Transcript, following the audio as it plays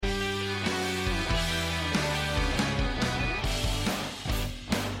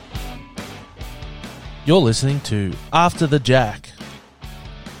You're listening to After the Jack,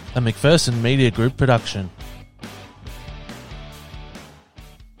 a McPherson Media Group production.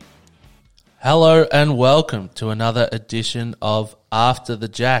 Hello and welcome to another edition of After the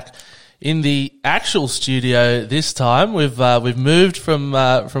Jack. In the actual studio this time, we've moved from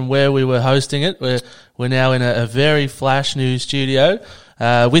where we were hosting it. We're now in a very flash new studio.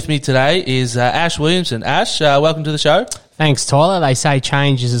 With me today is Ash Williamson. Ash, welcome to the show. Thanks, Tyler. They say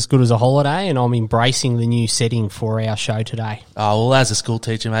change is as good as a holiday, and I'm embracing the new setting for our show today. Oh, well, as a school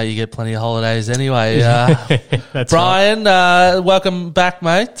teacher, mate, you get plenty of holidays anyway. That's Brian, right. Welcome back,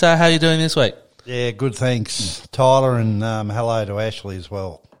 mate. How are you doing this week? Yeah, good, thanks, Tyler, and hello to Ashley as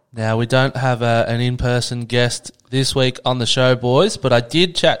well. Now, we don't have an in-person guest this week on the show, boys, but I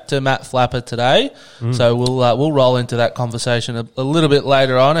did chat to Matt Flapper today, so we'll roll into that conversation a little bit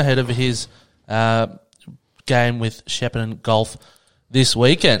later on ahead of his game with Shepparton Golf this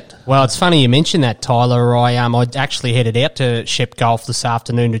weekend. Well, it's funny you mentioned that, Tyler. I actually headed out to Shep Golf this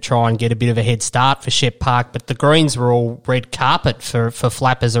afternoon to try and get a bit of a head start for Shep Park, but the greens were all red carpet for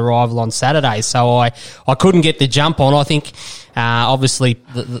Flapper's arrival on Saturday, so I couldn't get the jump on. I think obviously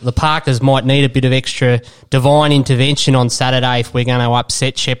the Parkers might need a bit of extra divine intervention on Saturday if we're going to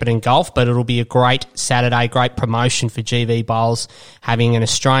upset Shepparton Golf, but it'll be a great Saturday, great promotion for GV Bowls, having an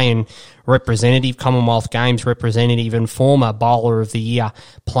Australian representative, Commonwealth Games representative and former Bowler of the Year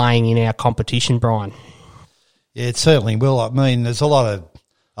playing in our competition, Brian. Yeah, it certainly will. I mean, there's a lot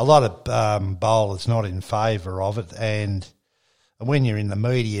of bowlers not in favour of it, and when you're in the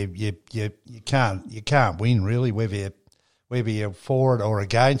media, you can't win really, whether you're for it or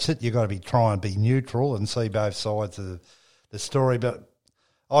against it. You've got to be trying to be neutral and see both sides of the story. But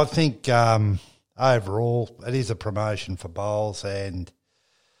I think overall it is a promotion for bowls, and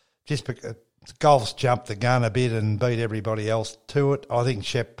just because golf's jumped the gun a bit and beat everybody else to it, I think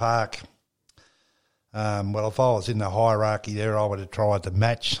Shep Park, well, if I was in the hierarchy there, I would have tried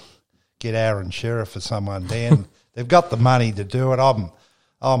to get Aaron Sheriff or someone down. They've got the money to do it.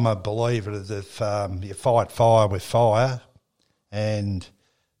 I'm a believer that if you fight fire with fire, and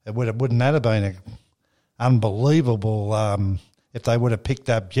wouldn't that have been unbelievable if they would have picked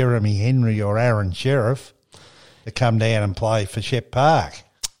up Jeremy Henry or Aaron Sheriff to come down and play for Shep Park.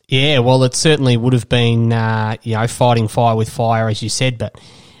 Yeah, well, it certainly would have been, fighting fire with fire, as you said. But,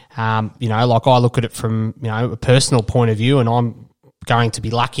 like I look at it from, a personal point of view, and I'm going to be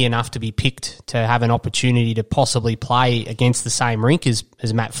lucky enough to be picked to have an opportunity to possibly play against the same rink as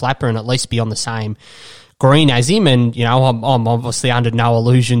Matt Flapper and at least be on the same green as him. And, I'm obviously under no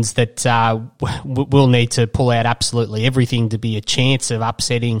illusions that we'll need to pull out absolutely everything to be a chance of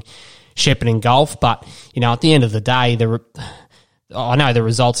upsetting Shepparton Golf. But, at the end of the day, I know the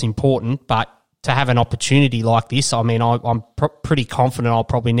result's important, but to have an opportunity like this, I mean, I'm pretty confident I'll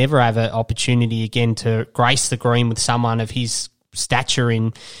probably never have an opportunity again to grace the green with someone of his stature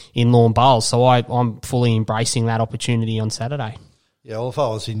in lawn bowls. So I'm fully embracing that opportunity on Saturday. Yeah, well, if I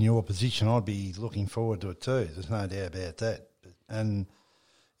was in your position, I'd be looking forward to it too. There's no doubt about that. And,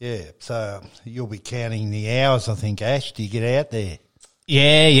 yeah, so you'll be counting the hours, I think, Ash, do you get out there?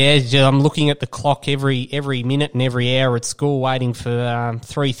 Yeah. I'm looking at the clock every minute and every hour at school, waiting for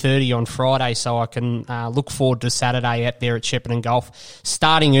 3:30 on Friday, so I can look forward to Saturday out there at Shepparton Golf.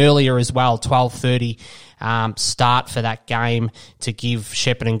 Starting earlier as well, 12:30 start for that game to give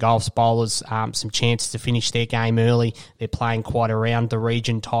Shepparton Golf's bowlers some chance to finish their game early. They're playing quite around the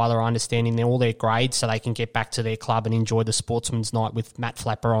region, Tyler, understanding all their grades, so they can get back to their club and enjoy the sportsman's night with Matt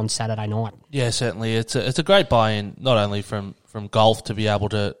Flapper on Saturday night. Yeah, certainly. It's a great buy-in, not only from golf to be able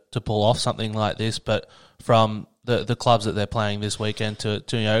to pull off something like this, but from the clubs that they're playing this weekend to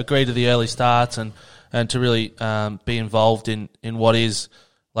agree to the early starts and to really be involved in what is,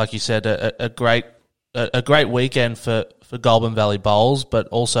 like you said, a great weekend for Goulburn Valley Bowls, but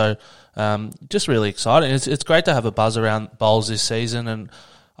also just really exciting. It's great to have a buzz around bowls this season, and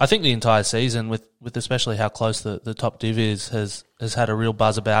I think the entire season, with especially how close the top div is, has had a real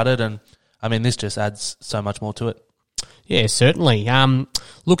buzz about it, and I mean this just adds so much more to it. Yeah, certainly.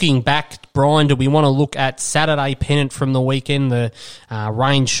 Looking back, Brian, do we want to look at Saturday pennant from the weekend, the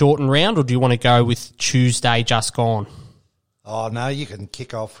rain shortened round, or do you want to go with Tuesday just gone? Oh, no, you can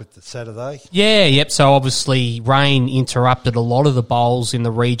kick off with the Saturday. Yeah, yep. So obviously rain interrupted a lot of the bowls in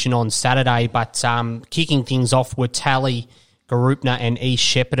the region on Saturday, but kicking things off were Tally, Garupna and East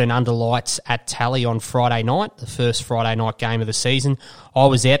Shepparton under lights at Tally on Friday night, the first Friday night game of the season. I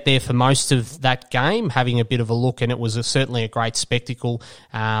was out there for most of that game, having a bit of a look, and it was certainly a great spectacle.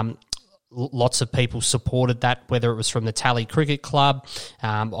 lots of people supported that, whether it was from the Tally Cricket Club,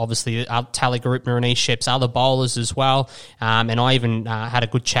 obviously Tally Garupna and East Shep's other bowlers as well. And I even had a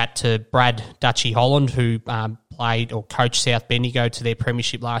good chat to Brad Dutchy Holland, who played or coached South Bendigo to their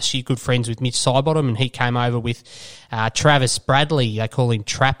premiership last year, good friends with Mitch Sidebottom, and he came over with Travis Bradley. They call him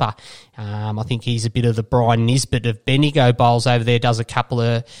Trapper. I think he's a bit of the Brian Nisbet of Bendigo bowls over there, does a couple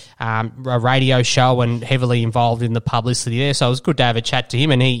of a radio show and heavily involved in the publicity there. So it was good to have a chat to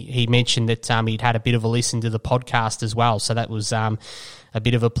him, and he mentioned that he'd had a bit of a listen to the podcast as well. So that was a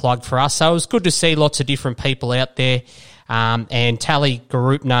bit of a plug for us. So it was good to see lots of different people out there. And Tally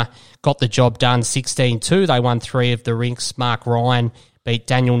Garupna got the job done 16-2. They won 3 of the rinks. Mark Ryan beat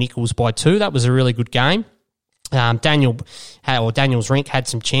Daniel Nichols by 2. That was a really good game. Daniel's rink had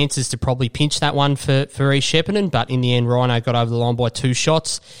some chances to probably pinch that one for East Shepparton, but in the end, Rhino got over the line by 2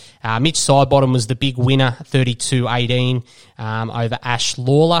 shots. Mitch Sidebottom was the big winner, 32-18 over Ash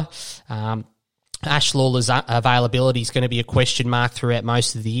Lawler. Ash Lawler's availability is going to be a question mark throughout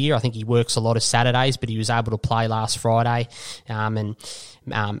most of the year. I think he works a lot of Saturdays, but he was able to play last Friday, and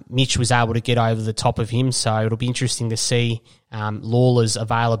Mitch was able to get over the top of him, so it'll be interesting to see Lawler's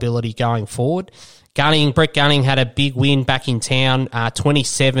availability going forward. Brett Gunning had a big win back in town,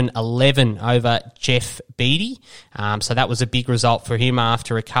 27-11 over Jeff Beattie. So that was a big result for him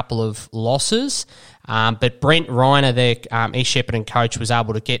after a couple of losses. But Brent Reiner, their East Shepparton coach, was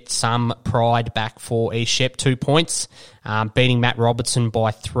able to get some pride back for East Shep, 2 points, beating Matt Robertson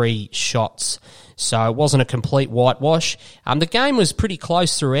by 3 shots. So it wasn't a complete whitewash. The game was pretty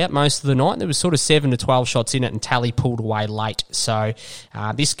close throughout most of the night. There was sort of 7 to 12 shots in it, and Tally pulled away late. So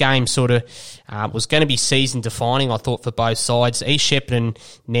this game sort of was going to be season-defining, I thought, for both sides. East Shepparton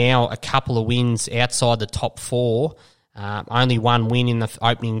now a couple of wins outside the top 4. Only 1 win in the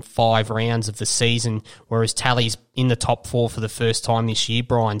opening 5 rounds of the season, whereas Tally's in the top 4 for the first time this year,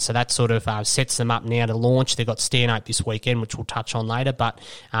 Brian. So that sort of sets them up now to launch. They've got Stanhope this weekend, which we'll touch on later. But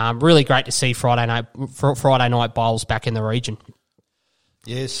really great to see Friday night bowls back in the region.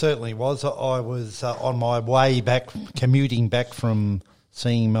 Yeah, it certainly was. I was on my way back, commuting back from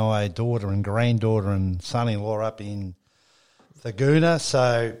seeing my daughter and granddaughter and son-in-law up in Thaguna.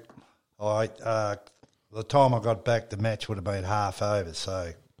 So the time I got back, the match would have been half over.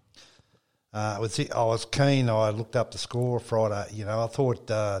 So I was keen. I looked up the score Friday. I thought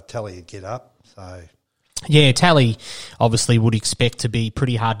Tally would get up. So yeah, Tally obviously would expect to be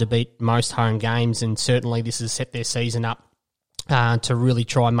pretty hard to beat most home games, and certainly this has set their season up to really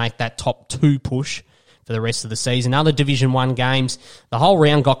try and make that top 2 push for the rest of the season. Other Division 1 games, the whole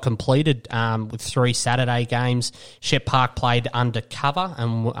round got completed with 3 Saturday games. Shep Park played undercover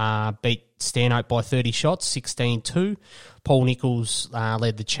and beat Stanhope by 30 shots, 16-2. Paul Nichols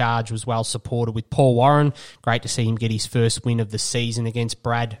led the charge, was well supported with Paul Warren. Great to see him get his first win of the season against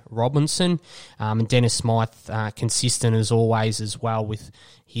Brad Robinson. And Dennis Smythe, consistent as always as well with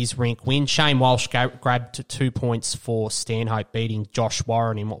his rink win. Shane Walsh grabbed 2 points for Stanhope, beating Josh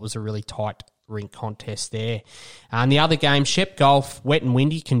Warren in what was a really tight rink contest there. And the other game, Shep Golf, wet and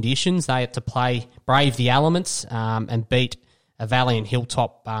windy conditions. They had to brave the elements and beat a Valiant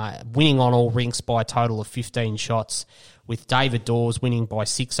Hilltop, winning on all rinks by a total of 15 shots, with David Dawes winning by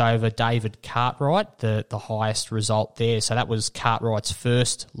 6 over David Cartwright, the highest result there. So that was Cartwright's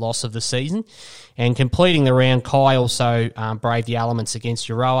first loss of the season. And completing the round, Kai also braved the elements against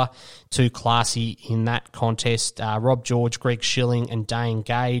Euroa, 2 classy in that contest. Rob George, Greg Schilling and Dane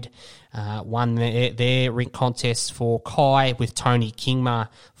Gade won their rink contests for Kai, with Tony Kingma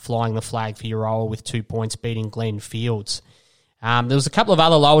flying the flag for Euroa with 2 points, beating Glenn Fields. There was a couple of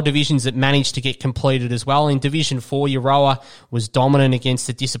other lower divisions that managed to get completed as well. In Division 4, Euroa was dominant against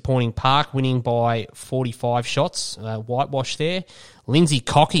the disappointing Park, winning by 45 shots, whitewash there. Lindsay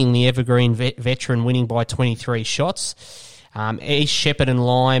Cocking, the Evergreen veteran, winning by 23 shots. East Shepparton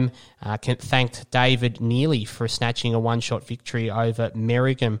Lyme thanked David Neely for snatching a 1-shot victory over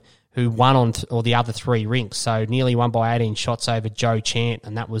Merrigham, who won on the other 3 rinks. So Neely won by 18 shots over Joe Chant,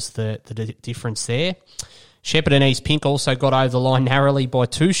 and that was the difference there. Shepparton East Pink also got over the line narrowly by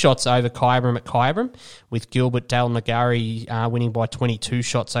 2 shots over Kyabram at Kyabram, with Gilbert Dalnagari winning by 22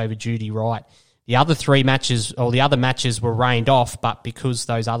 shots over Judy Wright. The other matches were rained off, but because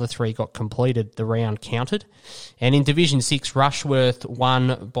those other 3 got completed, the round counted. And in Division 6, Rushworth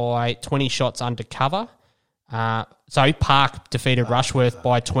won by 20 shots under cover. Park defeated Rushworth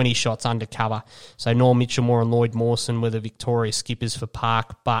by 20 shots under cover. So Norm Mitchellmore and Lloyd Mawson were the victorious skippers for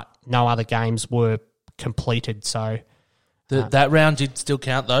Park, but no other games were completed. So that round did still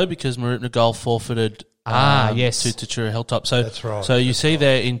count though, because Mooroopna Golf forfeited yes, to Tatura Hilltop. So that's right. So you see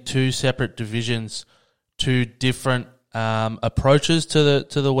there in 2 separate divisions, 2 different approaches to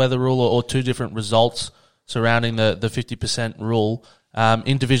the weather rule or two different results surrounding the 50% rule.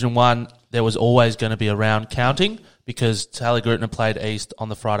 In Division 1, there was always going to be a round counting because Tallygrutna played East on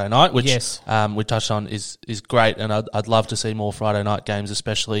the Friday night, which we touched on is great, and I'd love to see more Friday night games,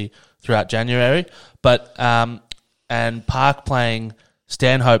 especially throughout January. But and Park playing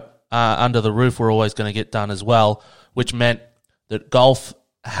Stanhope under the roof were always going to get done as well, which meant that Golf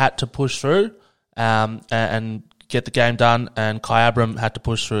had to push through and get the game done, and Kai Abram had to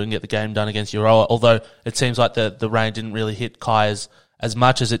push through and get the game done against Euroa, although it seems like the rain didn't really hit Kai as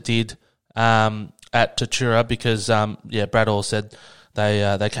much as it did at Tatura because, Brad Orr said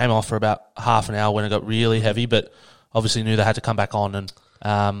they came off for about half an hour when it got really heavy, but obviously knew they had to come back on,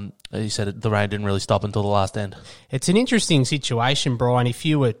 and he said the rain didn't really stop until the last end. It's an interesting situation, Brian. If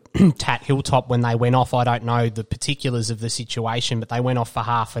you were Tat Hilltop when they went off, I don't know the particulars of the situation, but they went off for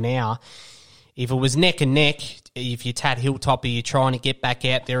half an hour. If it was neck and neck, if you're Tat Hilltop, are you trying to get back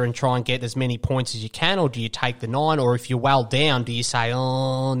out there and try and get as many points as you can, or do you take the 9? Or if you're well down, do you say,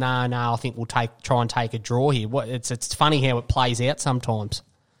 oh, no, I think we'll try and take a draw here? It's funny how it plays out sometimes.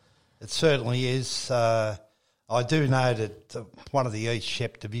 It certainly is. I do know that one of the East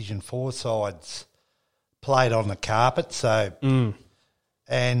Shep Division 4 sides played on the carpet,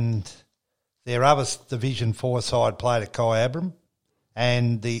 and their other Division 4 side played at Kai Abram,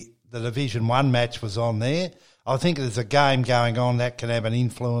 and the Division 1 match was on there. I think there's a game going on that can have an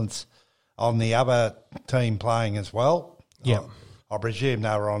influence on the other team playing as well. Yeah. I presume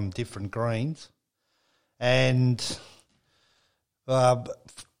they were on different greens. And,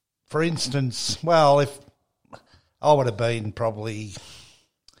 for instance, if I would have been probably,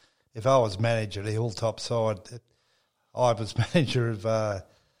 if I was manager of the Hilltop side, I was manager of the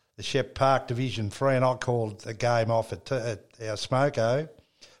Shep Park Division 3, and I called a game off at our Smoko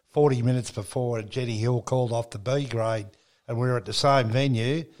 40 minutes before Jenny Hill called off the B grade, and we were at the same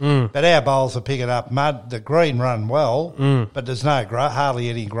venue. But our bowls are picking up mud. The green run well, but there's no hardly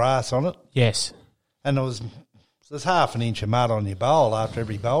any grass on it. Yes. And there's half an inch of mud on your bowl after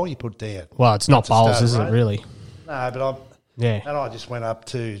every bowl you put down. Well, it's not bowls, is it, really? No, but and I just went up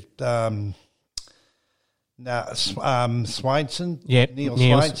to Swainson, Neil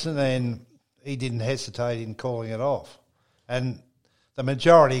Swainson, and he didn't hesitate in calling it off. And the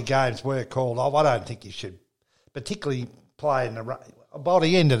majority of games were called off. I don't think you should, particularly play in the rain. By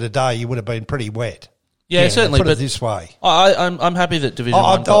the end of the day, you would have been pretty wet. Yeah, certainly. Put but it this way, I'm happy that Division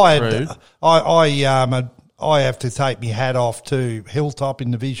 1 got through. I have to take my hat off to Hilltop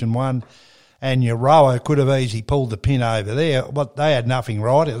in Division 1, and Euroa could have easily pulled the pin over there, but they had nothing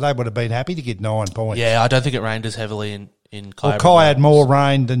right. They would have been happy to get 9 points. Yeah, I don't think it rained as heavily in Kai. Well, Kai had more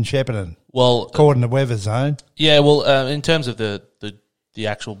rain than Shepparton, according to Weather Zone. Yeah, well, in terms of the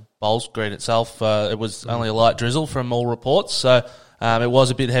actual bowls green itself, it was only a light drizzle from all reports, so it was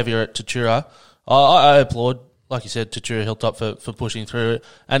a bit heavier at Tatura. I applaud, like you said, Tatura Hilltop for pushing through it.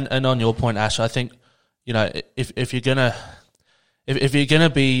 And on your point, Ash, I think, if you're gonna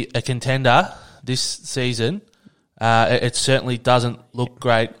be a contender this season, it certainly doesn't look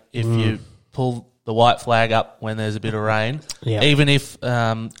great if you pull the white flag up when there's a bit of rain. Yeah. Even if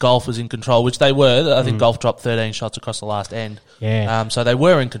Golf was in control, which they were. I think Golf dropped 13 shots across the last end. Yeah. So they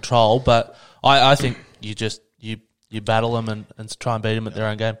were in control, but I think you battle them and try and beat them at their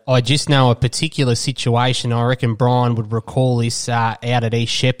own game. I just know a particular situation. I reckon Brian would recall this out at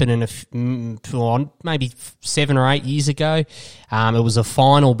East Shepparton maybe 7 or 8 years ago. It was a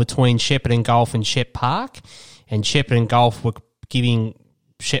final between Shepparton Golf and Shep Park, and Shepparton Golf were giving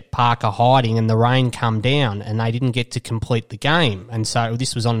Shep Park a hiding, and the rain come down, and they didn't get to complete the game. And so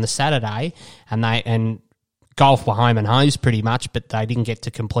this was on the Saturday, and Golf were home and hosed pretty much, but they didn't get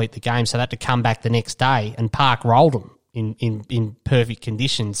to complete the game, so they had to come back the next day, and Park rolled them in perfect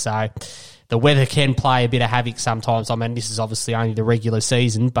conditions. So the weather can play a bit of havoc sometimes. I mean, this is obviously only the regular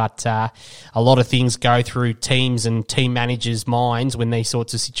season, but a lot of things go through teams and team managers' minds when these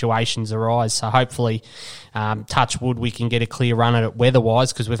sorts of situations arise. So hopefully, touch wood, we can get a clear run at it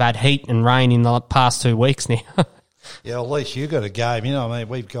weather-wise, because we've had heat and rain in the past 2 weeks now. Yeah, at least you got a game. I mean,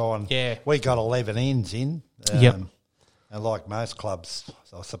 we got 11 ends in. And like most clubs,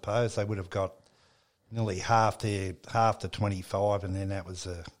 I suppose they would have got nearly half to 25, and then that was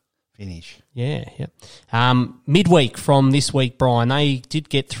a finish. Yeah. Midweek from this week, Brian, they did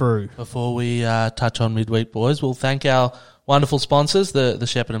get through. Before we touch on midweek, boys, we'll thank our wonderful sponsors, the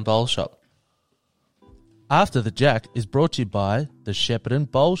Shepparton Bowl Shop. After the Jack is brought to you by the Shepparton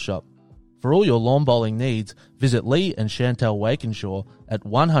Bowl Shop. For all your lawn bowling needs, visit Lee and Chantal Wakenshaw at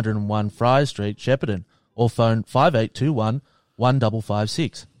 101 Fry Street, Shepparton, or phone 5821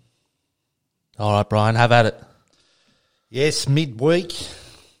 1556. All right, Brian, have at it. Yes, midweek,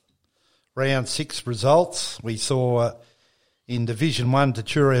 round 6 results. We saw in Division 1,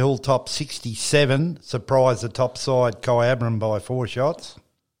 Tatura Hilltop 67, surprised the top side, Kyabram, by 4 shots.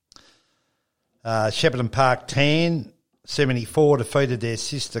 Shepparton Park 10, 74, defeated their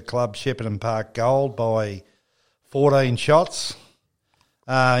sister club, Shepparton Park Gold, by 14 shots.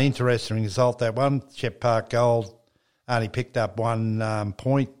 Interesting result, that one. Shep Park Gold only picked up 1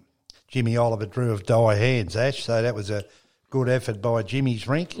 point. Jimmy Oliver drew of die hands, Ash, so that was a good effort by Jimmy's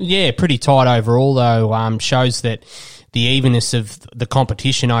rink. Yeah, pretty tight overall, though. Shows that the evenness of the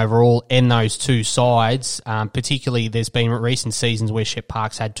competition overall and those two sides, particularly there's been recent seasons where Shep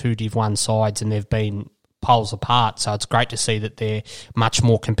Park's had 2 Div 1 sides and they've been poles apart, so it's great to see that they're much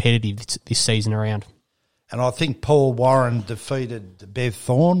more competitive this season around. And I think Paul Warren defeated Bev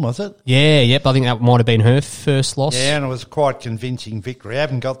Thorne, was it? Yeah, yep, I think that might have been her first loss. Yeah, and it was a quite convincing victory. I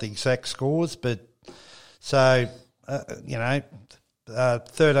haven't got the exact scores, but so...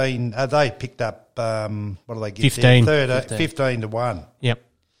 13. They picked up. What do they get? 15. 15 to 1. Yep.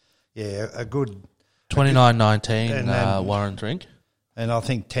 Yeah, a good 29-19 Warren drink. And I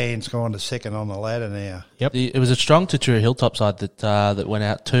think Tan's gone to second on the ladder now. Yep. It was a strong Tatura Hilltop side that went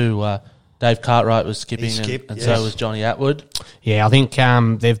out too. Dave Cartwright was skipping, and so was Johnny Atwood. Yeah, I think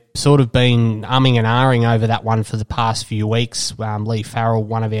they've sort of been umming and ahhing over that one for the past few weeks. Lee Farrell,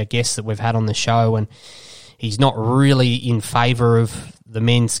 one of our guests that we've had on the show, and he's not really in favour of the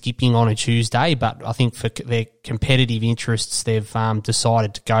men skipping on a Tuesday, but I think for their competitive interests, they've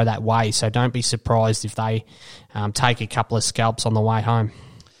decided to go that way. So don't be surprised if they take a couple of scalps on the way home.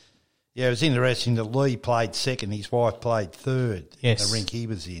 Yeah, it was interesting that Lee played second, his wife played third in the rink he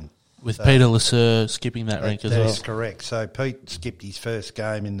was in. With Peter Lasser skipping that rink as well. That is correct. So Pete skipped his first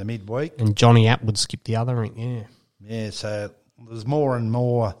game in the midweek. And Johnny Atwood skipped the other rink, yeah. Yeah, so there's more and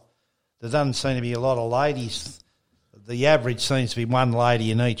more. There doesn't seem to be a lot of ladies. The average seems to be 1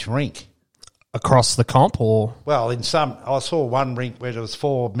 lady in each rink. Across the comp, or? Well, in some, I saw one rink where there was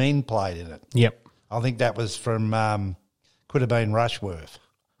 4 men played in it. Yep. I think that was from, could have been Rushworth.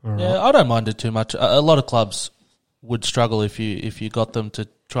 Yeah, I don't mind it too much. A lot of clubs would struggle if you got them to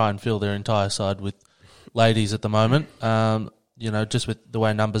try and fill their entire side with ladies at the moment. Just with the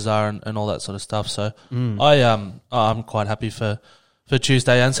way numbers are and all that sort of stuff. So I'm quite happy for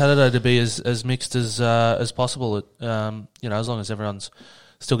Tuesday and Saturday to be as mixed as possible. As long as everyone's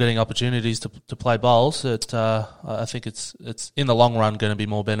still getting opportunities to play bowls, I think it's in the long run going to be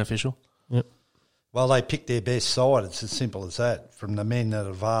more beneficial. Yep. Well, they picked their best side. It's as simple as that, from the men that are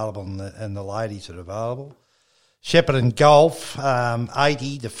available and the ladies that are available. Shepparton Golf,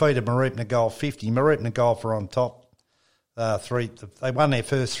 80, defeated Marupna Golf 50. Marupna Golf are on top. They won their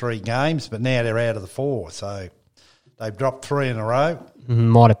first 3 games, but now they're out of the 4, so they've dropped 3 in a row.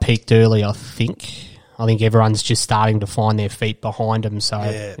 Might have peaked early, I think. I think everyone's just starting to find their feet behind them. So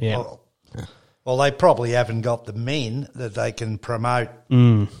yeah. Well, they probably haven't got the men that they can promote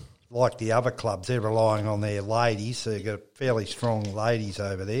like the other clubs. They're relying on their ladies, so you've got fairly strong ladies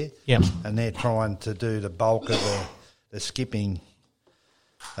over there. Yep. And they're trying to do the bulk of the skipping.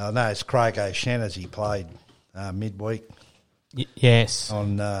 No, it's Craig O'Shannessy played midweek. Yes.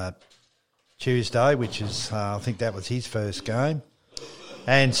 On Tuesday, which is, I think that was his first game.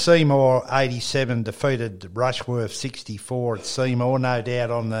 And Seymour, 87, defeated Rushworth 64 at Seymour, no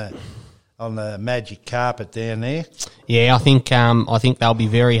doubt on the magic carpet down there. Yeah, I think they'll be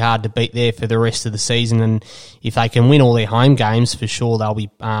very hard to beat there for the rest of the season, and if they can win all their home games, for sure they'll be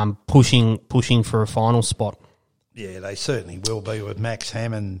pushing for a final spot. Yeah, they certainly will be, with Max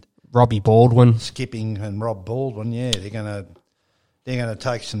Hammond, Robbie Baldwin skipping, and Rob Baldwin. Yeah, they're gonna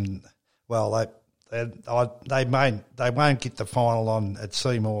take some. Well, they won't get the final at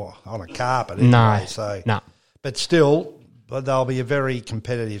Seymour on a carpet anyway. No. But still. But they'll be a very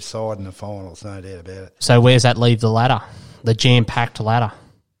competitive side in the finals, no doubt about it. So where's that leave the ladder? The jam-packed ladder?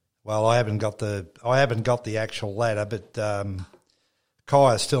 Well, I haven't got the actual ladder, but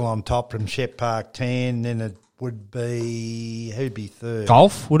Kaya's still on top from Shep Park 10. Then it would be, who'd be third?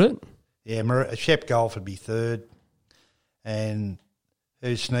 Golf, would it? Yeah, Shep Golf would be third. And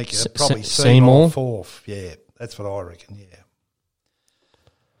who's sneaking? Probably Seymour fourth. Yeah, that's what I reckon, yeah.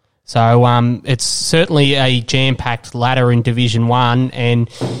 So it's certainly a jam-packed ladder in Division 1, and,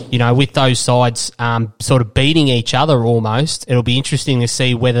 with those sides sort of beating each other almost, it'll be interesting to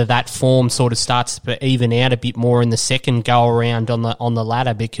see whether that form sort of starts to even out a bit more in the second go-around on the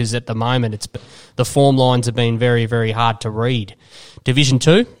ladder, because at the moment the form lines have been very, very hard to read. Division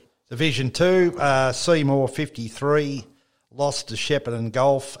 2? Division 2, Seymour 53, lost to Shepparton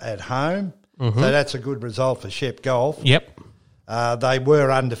Golf at home. Mm-hmm. So that's a good result for Shep Golf. Yep. They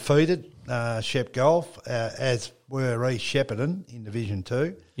were undefeated Shep Golf, as were East Shepparton in Division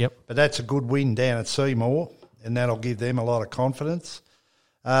 2. Yep. But that's a good win down at Seymour, and that'll give them a lot of confidence.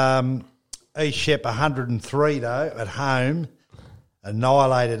 East Shep 103, though, at home,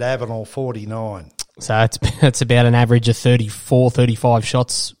 annihilated Avenel 49. So it's about an average of 34, 35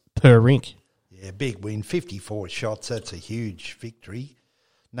 shots per rink. Yeah, big win, 54 shots. That's a huge victory.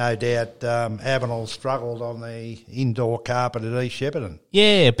 No doubt Avenel struggled on the indoor carpet at East Shepparton.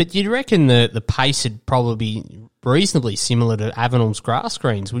 Yeah, but you'd reckon the pace would probably be reasonably similar to Avenel's grass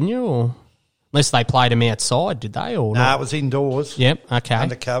greens, wouldn't you? Or unless they played them outside, did they? Or No, not? it was indoors. Yep, okay.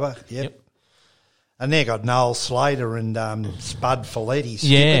 Undercover, yep. And they got Noel Slater and Spud Folletti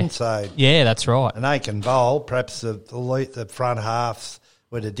Yeah, skipping, so yeah, that's right. and they can bowl. Perhaps the front halves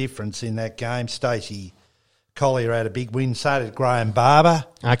were the difference in that game. Stacey Collier had a big win, so did Graham Barber.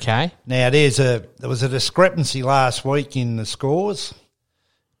 Okay. Now, there was a discrepancy last week in the scores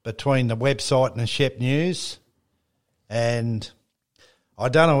between the website and the Shep News, and I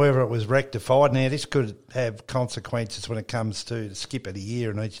don't know whether it was rectified. Now, this could have consequences when it comes to the skip of the year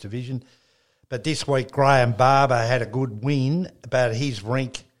in each division. But this week, Graham Barber had a good win, but his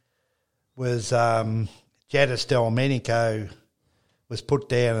rink was Jadis Delmenico was put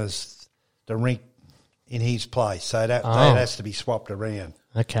down as the rink in his place. So that has to be swapped around.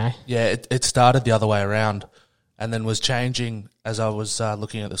 Okay. Yeah, it started the other way around and then was changing as I was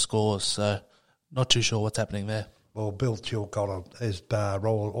looking at the scores. So not too sure what's happening there. Well, Bill Chilcott has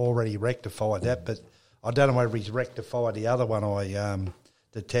already rectified that, but I don't know whether he's rectified the other one I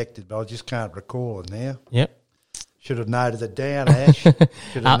detected, but I just can't recall it now. Yep. Should have noted it down, Ash.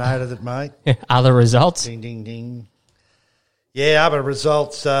 Should have noted it, mate. Other results? Ding, ding, ding. Yeah, other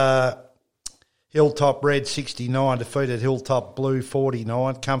results. Hilltop Red 69 defeated Hilltop Blue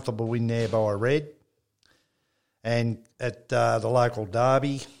 49. Comfortable win there by Red. And at the local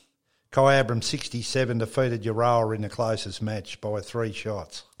derby, Kyabram 67 defeated Urawa in the closest match by 3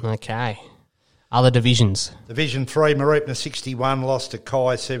 shots. Okay. Other divisions? Division 3, Maroopna 61 lost to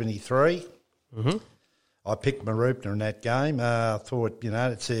Kai 73. Mm-hmm. I picked Maroopna in that game. I thought,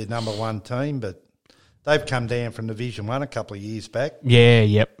 it's their number 1 team, but they've come down from Division 1 a couple of years back. Yeah,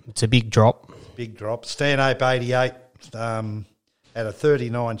 yep. It's a big drop. Big drop. Stanhope 88 had a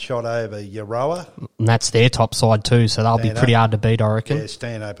 39 shot over Urawa. And that's their top side too, so they'll be pretty hard to beat, I reckon. Yeah,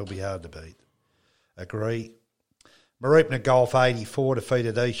 Stanhope will be hard to beat. Agree. Maroopna Golf 84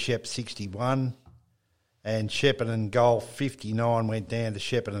 defeated East Shep 61. And Shepparton Golf 59 went down to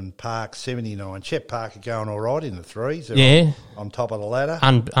Shepparton Park 79. Shep Park are going all right in the threes. They're on top of the ladder.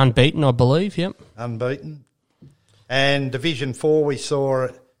 Unbeaten, I believe, yep. Unbeaten. And Division 4, we saw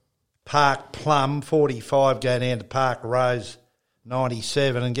Park Plum 45 go down to Park Rose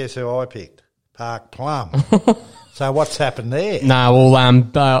 97. And guess who I picked? Park Plum. So what's happened there? No,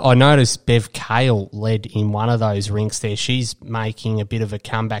 well, I noticed Bev Kale led in one of those rinks there. She's making a bit of a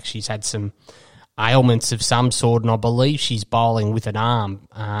comeback. She's had some ailments of some sort, and I believe she's bowling with an arm.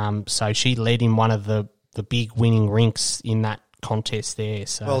 So she led in one of the big winning rinks in that contest there.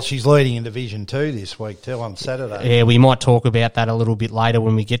 So. Well, she's leading in Division 2 this week too on Saturday. Yeah, we might talk about that a little bit later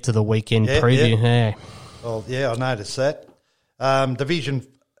when we get to the weekend preview. Yeah. Well, yeah, I noticed that. Division,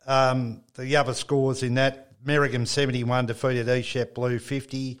 the other scores in that, Merrigum 71 defeated East Shep Blue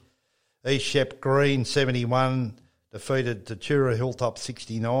 50. East Shep Green 71 defeated Tatura Hilltop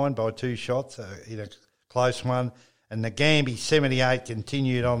 69 by 2 shots in a close one. And the Nagambie 78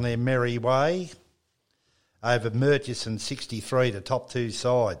 continued on their merry way over Murchison 63, the top 2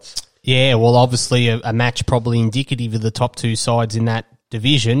 sides. Yeah, well, obviously a match probably indicative of the top 2 sides in that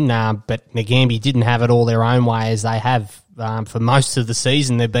division, but Nagambie didn't have it all their own way as they have for most of the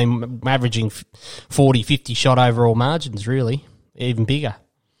season. They've been averaging 40, 50 shot overall margins, really, even bigger.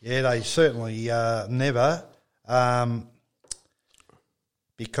 Yeah, they certainly never...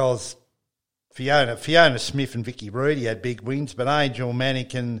 because Fiona Smith and Vicky Rudy had big wins, but Angel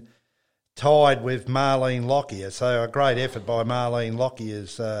Mannikin tied with Marlene Lockyer. So a great effort by Marlene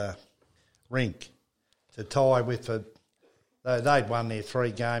Lockyer's rink to tie with they'd won their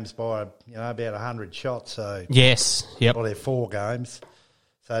 3 games by about 100 shots. So yes, yep. Or their 4 games.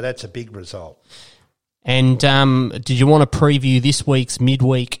 So that's a big result. And did you want to preview this week's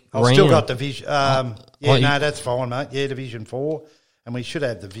midweek round? I've still got Division... that's fine, mate. Yeah, Division 4. And we should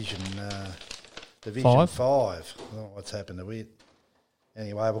have Division 5. I don't know what's happened to it.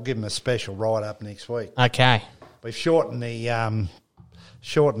 Anyway, we'll give them a special write-up next week. Okay. We've shortened the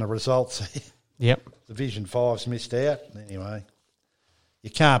results. Yep. Division 5's missed out. Anyway, you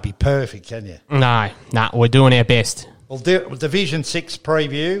can't be perfect, can you? No, we're doing our best. Well, Division 6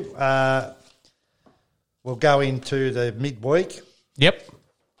 preview... we'll go into the midweek. Yep.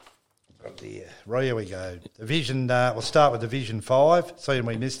 Oh dear. Right, here we go. Division. We'll start with Division 5. Seeing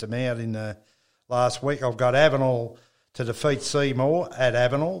we missed them out in the last week. I've got Avenel to defeat Seymour at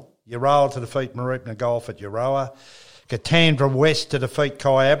Avenel. Euroa to defeat Mooroopna Golf at Euroa. Katandra West to defeat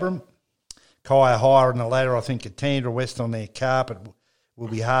Kyabram. Kai higher in the ladder. I think Katandra West on their carpet will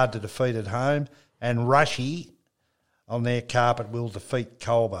be hard to defeat at home. And Rushy on their carpet will defeat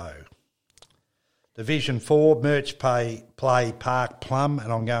Colbo. Division 4, Merch play Park Plum,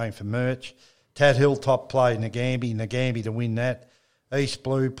 and I'm going for Merch. Tat Hilltop play Nagambie to win that. East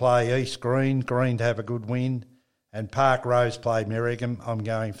Blue play East Green to have a good win. And Park Rose play Merrigham, I'm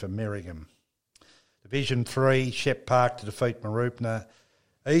going for Merrigham. Division 3, Shep Park to defeat Mooroopna.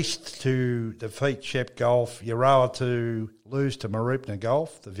 East to defeat Shep Golf. Euroa to lose to Mooroopna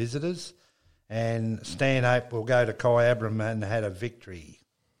Golf, the visitors. And Stanhope will go to Kyabram and had a victory.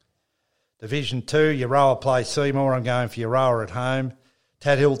 Division 2, Euroa play Seymour. I'm going for Euroa at home.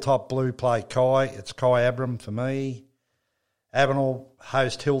 Tat Hilltop Blue play Kai. It's Kyabram for me. Avenel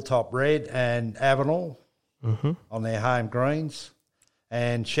host Hilltop Red and Avenel on their home greens.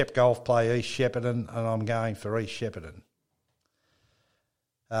 And Shep Golf play East Shepparton, and I'm going for East Shepparton.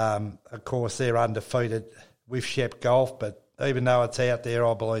 Of course, they're undefeated with Shep Golf, but even though it's out there,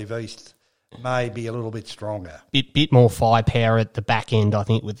 I believe East may be a little bit stronger. Bit more firepower at the back end, I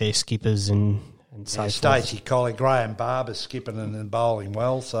think, with their skippers and so forth. Stacey Colley, Graham Barber's skipping and bowling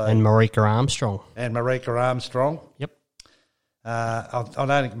well. And Marika Armstrong. Yep. I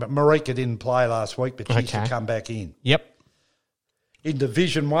don't think Marika didn't play last week, but she's to come back in. Yep. In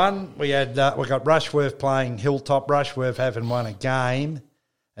Division 1, we got Rushworth playing Hilltop. Rushworth haven't won a game,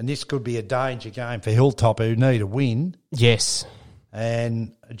 and this could be a danger game for Hilltop, who need a win. Yes.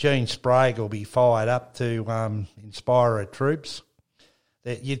 And Gene Sprague will be fired up to inspire her troops.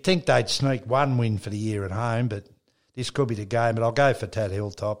 You'd think they'd sneak one win for the year at home, but this could be the game. But I'll go for Tat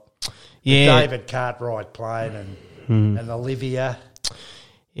Hilltop. Yeah. David Cartwright playing and Olivia.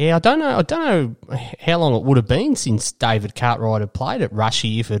 Yeah, I don't know how long it would have been since David Cartwright had played at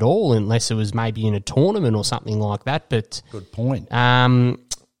Rushy, if at all, unless it was maybe in a tournament or something like that. But good point.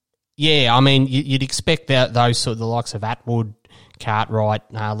 Yeah, I mean, you'd expect that those sort of the likes of Atwood, Cartwright,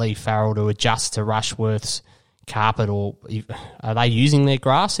 Lee Farrell to adjust to Rushworth's carpet, or are they using their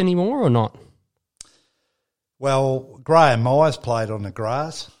grass anymore or not? Well, Graham Myers played on the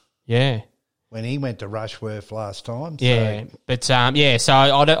grass. Yeah. When he went to Rushworth last time. Yeah, but so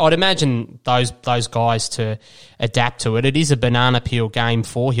I'd imagine those guys to adapt to it. It is a banana peel game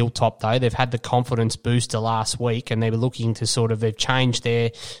for Hilltop, though. They've had the confidence booster last week, and they were looking to they've changed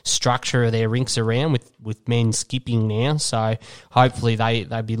their structure of their rinks around with men skipping now. So hopefully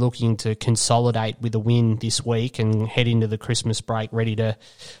they'd be looking to consolidate with a win this week and head into the Christmas break ready to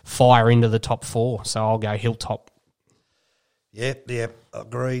fire into the top 4. So I'll go Hilltop. Yep,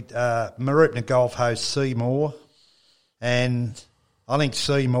 agreed. Mooroopna Golf hosts Seymour, and I think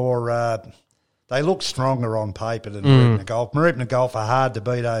Seymour, they look stronger on paper than Mooroopna Golf. Mooroopna Golf are hard to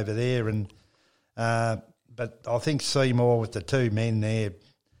beat over there, but I think Seymour with the two men there,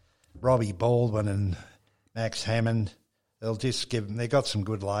 Robbie Baldwin and Max Hammond, they've got some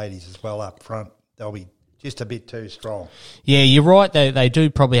good ladies as well up front. They'll be just a bit too strong. Yeah, you're right. They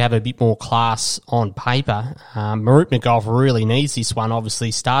do probably have a bit more class on paper. Mooroopna Golf really needs this one. Obviously,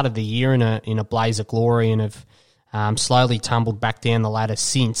 started the year in a blaze of glory and have slowly tumbled back down the ladder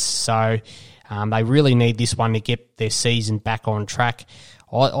since. So they really need this one to get their season back on track.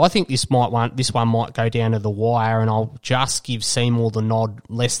 I think this one might go down to the wire, and I'll just give Seymour the nod.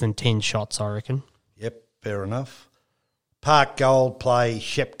 Less than 10 shots, I reckon. Yep, fair enough. Park Gold play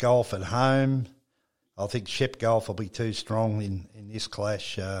Shep Golf at home. I think Shep Golf will be too strong in this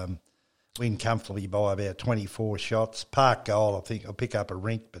clash. Win comfortably by about 24 shots. Park Gold, I think, will pick up a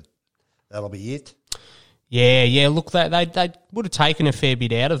rink, but that'll be it. Yeah. Look, they would have taken a fair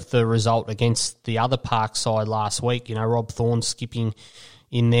bit out of the result against the other Park side last week. You know, Rob Thorne skipping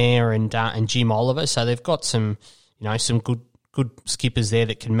in there and Jim Oliver. So they've got some good skippers there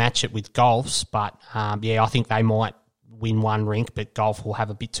that can match it with Golf's. But I think they might win one rink, but Golf will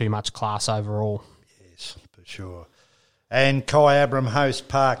have a bit too much class overall. For sure. And Kyabram host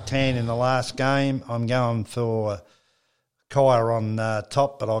Park Tan in the last game. I'm going for Kaya on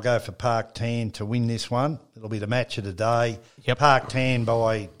top, but I'll go for Park Tan to win this one. It'll be the match of the day. Yep. Park Tan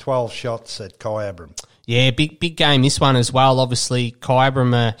by 12 shots at Kyabram. Yeah, big game this one as well. Obviously,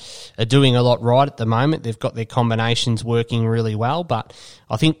 Kyabram are doing a lot right at the moment. They've got their combinations working really well, but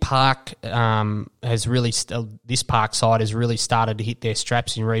I think Park this Park side has really started to hit their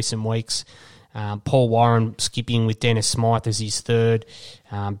straps in recent weeks. Paul Warren skipping with Dennis Smythe as his third.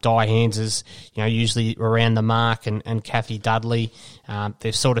 Di Hands is, usually around the mark, and Kathy Dudley.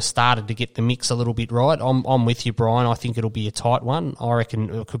 They've sort of started to get the mix a little bit right. I'm with you, Brian. I think it'll be a tight one. I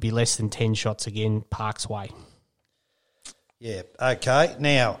reckon it could be less than 10 shots again, Parks Way. Yeah, okay.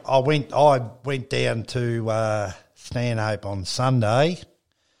 Now, I went down to Stanhope on Sunday,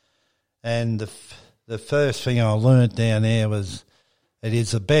 and the first thing I learnt down there was it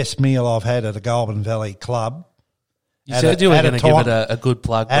is the best meal I've had at a Goulburn Valley club. You said you were going to give it a good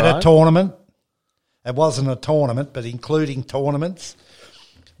plug, at Brian. a tournament. It wasn't a tournament, but including tournaments.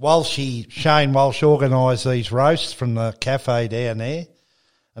 Shane Walsh organised these roasts from the cafe down there,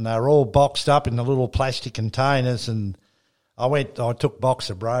 and they were all boxed up in the little plastic containers, and I took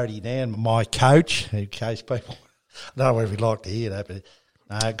Boxer Brody down, my coach, in case people I don't know if you'd like to hear that,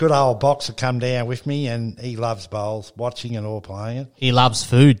 but good old Boxer come down with me, and he loves bowls, watching it or playing it. He loves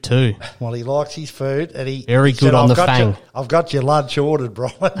food too. Well, he likes his food, and he very good said, on the fang. I've got your lunch ordered,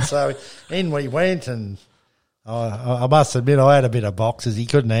 Brian. So in we went, and I must admit I had a bit of Boxers. He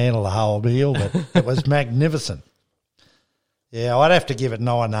couldn't handle the whole meal, but it was magnificent. Yeah, I'd have to give it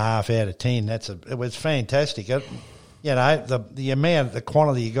 9.5 out of 10. It was fantastic. The amount, the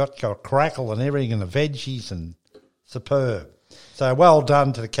quantity you got crackle and everything, and the veggies, and superb. So well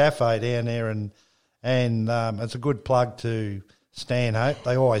done to the cafe down there, and it's a good plug to Stanhope.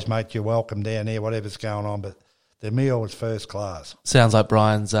 They always make you welcome down there, whatever's going on, but the meal was first class. Sounds like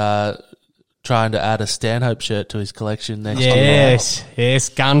Brian's trying to add a Stanhope shirt to his collection next year. Yes,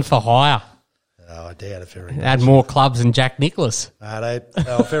 gun for hire. Oh, I doubt it very much. Add more clubs than Jack Nicklaus. They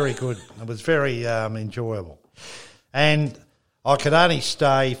were very good. It was very enjoyable. And I could only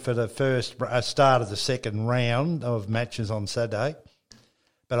stay for the first start of the second round of matches on Saturday,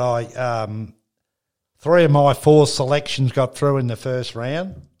 but I 3 of my 4 selections got through in the first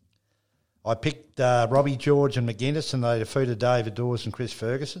round. I picked Robbie George and McGuinness, and they defeated David Dawes and Chris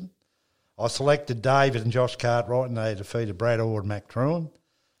Ferguson. I selected David and Josh Cartwright, and they defeated Brad Orr and Mac Truan.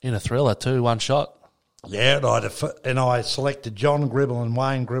 In a thriller too, one shot. Yeah, and I selected John Gribble and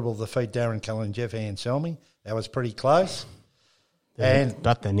Wayne Gribble to defeat Darren Cullen and Jeff Anselmi. That was pretty close.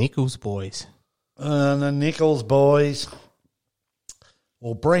 But the Nichols boys. The Nichols boys.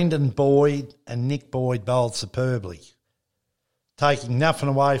 Well, Brendan Boyd and Nick Boyd bowled superbly, taking nothing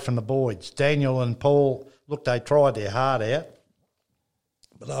away from the Boyds. Daniel and Paul, look, they tried their heart out,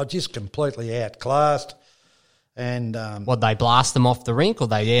 but they were just completely outclassed. And They blast them off the rink, or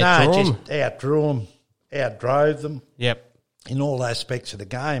they outdrew them? Just outdrew them, outdrove them. Yep. In all aspects of the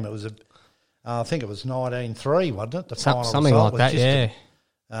game. It was I think it was 19-3, wasn't it? The final something result like that,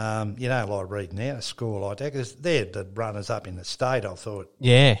 yeah. You don't like reading out a score like that, because they're the runners up in the state, I thought.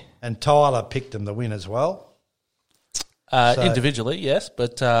 Yeah. And Tyler picked them to win as well. Individually, yes,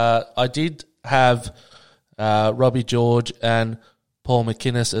 but I did have Robbie George and Paul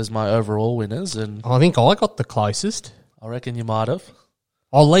McInnes as my overall winners, and I think I got the closest. I reckon you might have.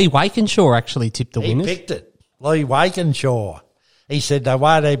 Lee Wakenshaw actually tipped the winners. He picked it. Lee Wakenshaw. He said the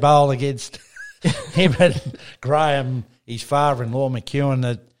way they bowl against him and Graham, his father-in-law, McEwen,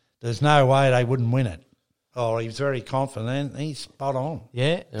 that there's no way they wouldn't win it. Oh, he was very confident. He's spot on.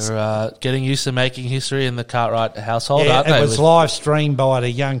 Yeah. They're getting used to making history in the Cartwright household, aren't it they? It was live streamed by the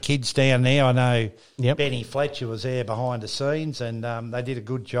young kids down there. I know Yep. Benny Fletcher was there behind the scenes, and they did a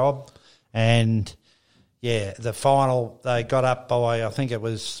good job. And, yeah, the final, they got up by, I think it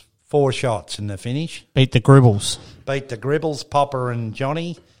was 4 shots in the finish. Beat the Gribbles. Beat the Gribbles, Popper and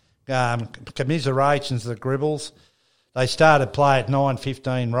Johnny. Commiserations to the Gribbles. They started play at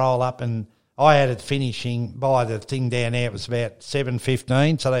 9:15 roll up, and I had it finishing by the thing down there. It was about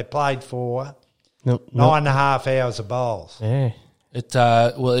 7:15, so they played for 9.5 hours of bowls. Yeah.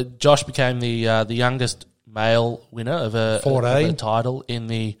 Josh became the youngest male winner of a title in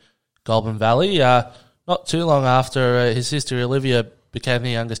the Goulburn Valley. Not too long after his sister Olivia became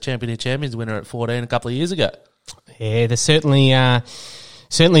the youngest champion of champions winner at 14 a couple of years ago. Yeah, they're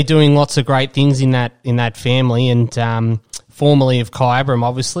certainly doing lots of great things in that family, and formerly of Kyabram,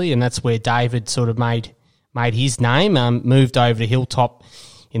 obviously, and that's where David sort of made his name. Moved over to Hilltop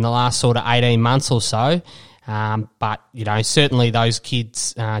in the last sort of 18 months or so. But, certainly those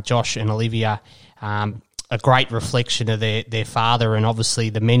kids, Josh and Olivia, a great reflection of their father, and obviously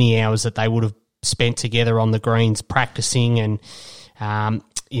the many hours that they would have spent together on the greens practicing, and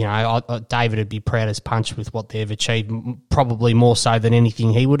David would be proud as punch with what they've achieved, probably more so than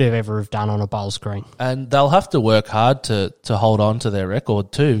anything he would have ever have done on a bowl screen. And they'll have to work hard to hold on to their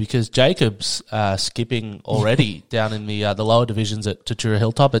record too, because Jacob's skipping already down in the lower divisions at Tatura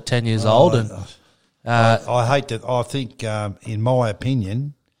Hilltop at 10 years old. And I hate that. I think, in my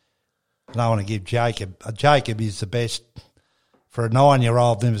opinion, And I want to give Jacob. Jacob is the best for a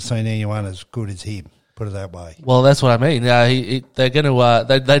 9-year-old. Never seen anyone as good as him. Put it that way. Well, that's what I mean. They're going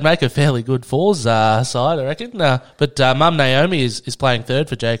to they'd make a fairly good fours side, I reckon. But Mum Naomi is playing third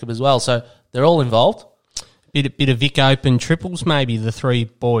for Jacob as well, so they're all involved. Bit of Vic Open triples, maybe the three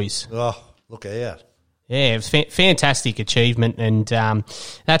boys. Oh, look out! Yeah, it was fantastic achievement, and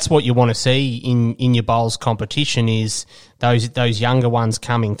that's what you want to see in your bowls competition is those younger ones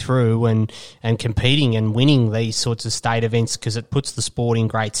coming through and competing and winning these sorts of state events because it puts the sport in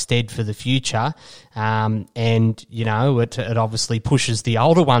great stead for the future, and you know it obviously pushes the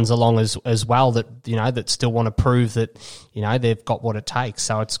older ones along as well that still want to prove that they've got what it takes.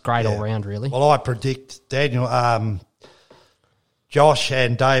 So it's great all round, really. Well, I predict Daniel. Josh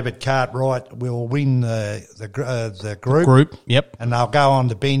and David Cartwright will win the group. Yep. And they'll go on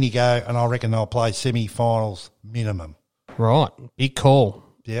to Bendigo, and I reckon they'll play semi-finals minimum. Right. Big call.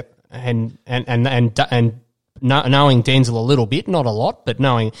 Yep. And knowing Denzel a little bit, not a lot, but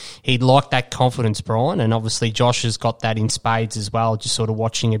knowing he'd like that confidence, Brian, and obviously Josh has got that in spades as well, just sort of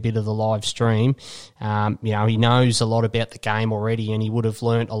watching a bit of the live stream. He knows a lot about the game already, and he would have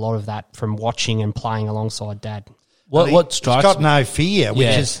learnt a lot of that from watching and playing alongside Dad. What strikes he's got no fear, which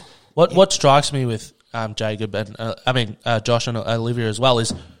is what strikes me with Jacob and Josh and Olivia as well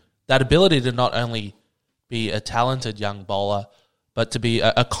is that ability to not only be a talented young bowler, but to be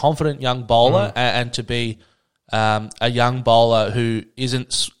a confident young bowler and to be a young bowler who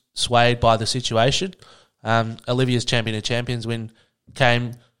isn't swayed by the situation. Olivia's Champion of Champions win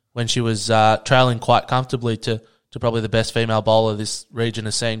came when she was trailing quite comfortably to probably the best female bowler this region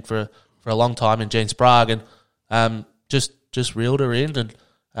has seen for a long time in Jean Sprague, and just reeled her in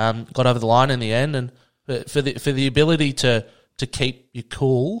and got over the line in the end. And for the ability to keep you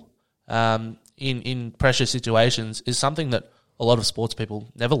cool in pressure situations is something that a lot of sports people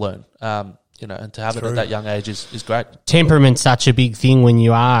never learn. And to have it at that young age is great. Temperament's such a big thing when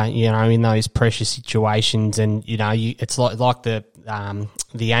you are, in those pressure situations, and it's like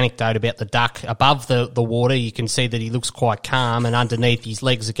the anecdote about the duck above the water. You can see that he looks quite calm, and underneath his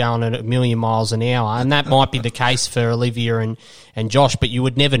legs are going at 1,000,000 miles an hour, and that might be the case for Olivia and Josh, but you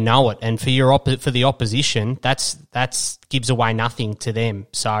would never know it. And for the opposition, that's gives away nothing to them.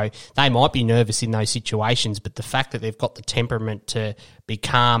 So they might be nervous in those situations, but the fact that they've got the temperament to be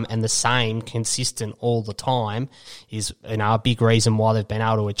calm and the same, consistent all the time is a big reason why they've been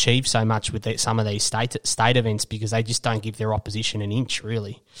able to achieve so much with some of these state events, because they just don't give their opposition an inch,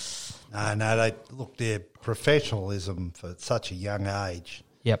 really. No, their professionalism for such a young age.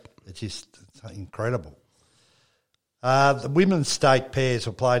 Yep. It's incredible. The women's state pairs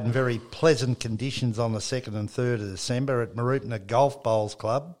were played in very pleasant conditions on the 2nd and 3rd of December at Marupna Golf Bowls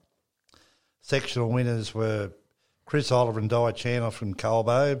Club. Sectional winners were Chris Oliver and Di Chandler from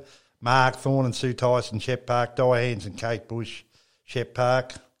Colbo, Mark Thorne and Sue Tyson, Shep Park, Di Hands and Kate Bush, Shep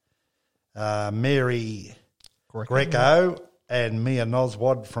Park, Mary Greco and Mia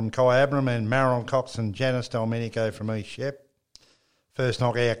Noswad from Kyabram, and Marilyn Cox and Janice Domenico from East Shep. First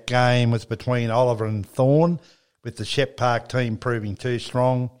knockout game was between Oliver and Thorne, with the Shep Park team proving too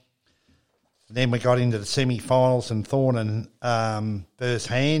strong. Then we got into the semi-finals and Thorne and versus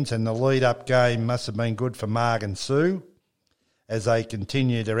Hands, and the lead-up game must have been good for Marg and Sue as they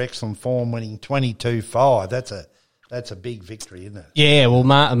continued their excellent form, winning 22-5. That's a big victory, isn't it? Yeah, well,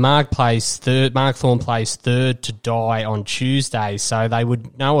 Marg plays third. Mark Thorne plays third to Di on Tuesday, so they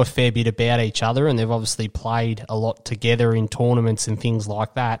would know a fair bit about each other, and they've obviously played a lot together in tournaments and things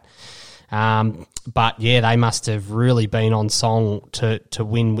like that. But yeah, they must have really been on song to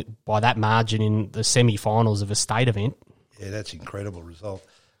win by that margin in the semi-finals of a state event. Yeah, that's an incredible result.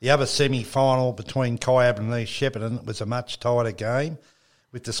 The other semi-final between Kyabram and East Shepparton was a much tighter game,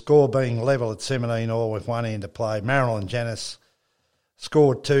 with the score being level at 17 all with one end to play. Marilyn and Janice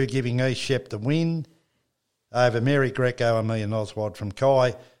scored 2, giving East Shep the win over Mary Greco and Mia Noswad from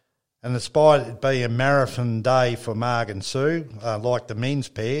Kai. And despite it being a marathon day for Marg and Sue, like the men's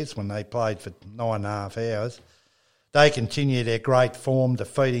pairs when they played for 9.5 hours, they continued their great form,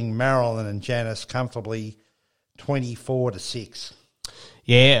 defeating Marilyn and Janice comfortably 24-6.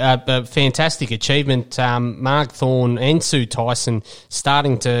 Yeah, a fantastic achievement. Mark Thorne and Sue Tyson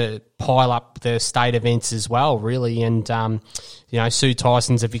starting to pile up the state events as well, really. And, Sue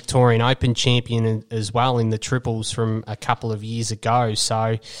Tyson's a Victorian Open champion as well in the triples from a couple of years ago.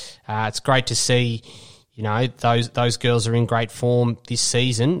 So it's great to see, those girls are in great form this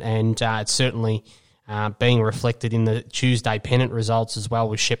season, and it's certainly being reflected in the Tuesday pennant results as well,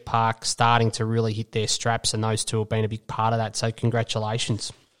 with Shep Park starting to really hit their straps, and those two have been a big part of that. So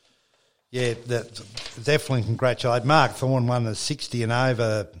congratulations. Yeah, definitely congratulate. Mark Thorne won the 60 and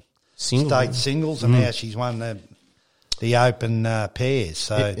over state singles, and now she's won the open pairs.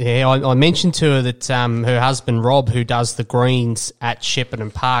 So yeah, I mentioned to her that her husband Rob, who does the greens at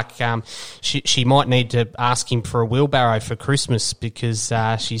Shepparton Park, she might need to ask him for a wheelbarrow for Christmas, because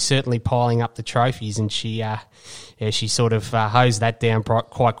she's certainly piling up the trophies, and she sort of hosed that down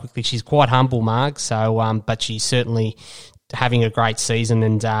quite quickly. She's quite humble, Marg, so but she's certainly having a great season,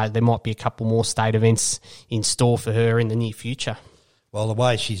 and there might be a couple more state events in store for her in the near future. Well, the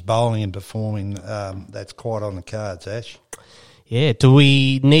way she's bowling and performing, that's quite on the cards, Ash. Yeah. Do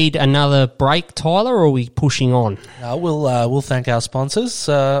we need another break, Tyler, or are we pushing on? We'll thank our sponsors,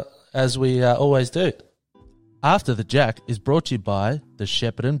 as we always do. After the Jack is brought to you by the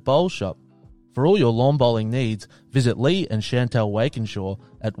Shepparton Bowl Shop. For all your lawn bowling needs, visit Lee and Chantel Wakenshaw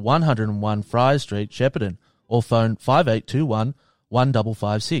at 101 Friars Street, Shepparton, or phone 5821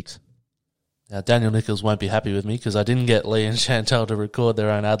 1556. Now, Daniel Nichols won't be happy with me because I didn't get Lee and Chantel to record their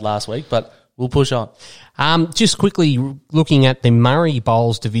own ad last week, but we'll push on. Just quickly looking at the Murray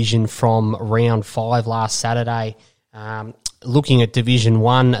Bowls division from round 5 last Saturday, looking at Division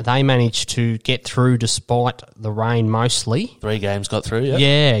 1, they managed to get through despite the rain mostly. 3 games got through, yeah.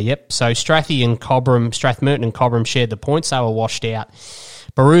 Yeah, yep. So Strathmerton and Cobram shared the points. They were washed out.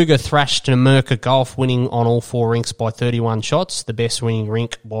 Barooga thrashed Numurkah Golf, winning on all 4 rinks by 31 shots. The best winning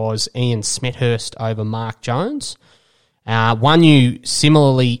rink was Ian Smethurst over Mark Jones. Wunyu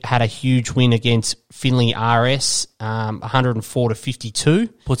similarly had a huge win against Finley RS,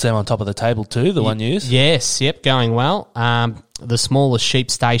 104-52. Puts them on top of the table too, the Wunyus. Yes, yep, going well. The smallest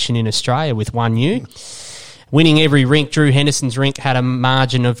sheep station in Australia with Wunyu. Winning every rink, Drew Henderson's rink had a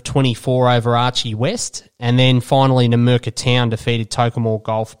margin of 24 over Archie West. And then finally, Numurkah Town defeated Tokemore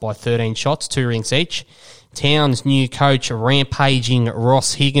Golf by 13 shots, 2 rinks each. Town's new coach, rampaging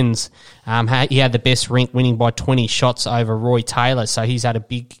Ross Higgins, he had the best rink, winning by 20 shots over Roy Taylor. So he's had a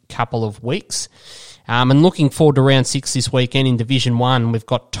big couple of weeks. And looking forward to round 6 this weekend in Division 1, we've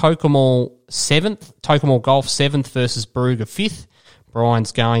got Tokemore Golf 7th versus Barooga 5th.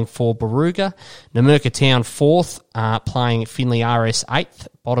 Brian's going for Barooga. Numurkah Town 4th, playing Finley RS 8th,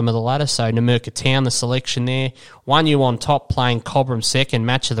 bottom of the ladder. So Numurkah Town, the selection there. Wunyu on top, playing Cobram 2nd,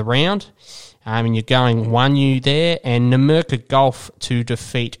 match of the round. And you're going Wunyu there. And Numurkah Golf to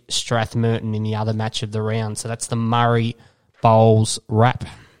defeat Strathmerton in the other match of the round. So that's the Murray Bowls wrap.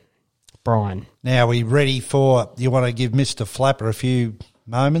 Brian. Now, are we ready for, you want to give Mr. Flapper a few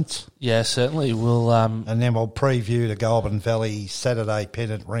moments? Yeah, certainly. We'll and then we'll preview the Goulburn Valley Saturday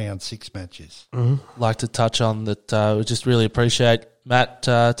pennant round 6 matches. like to touch on that. We just really appreciate Matt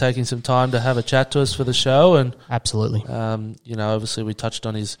taking some time to have a chat to us for the show, and Absolutely. obviously we touched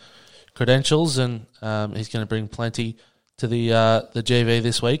on his credentials, and he's going to bring plenty to the GV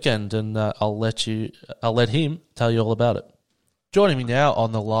this weekend, and I'll let him tell you all about it. Joining me now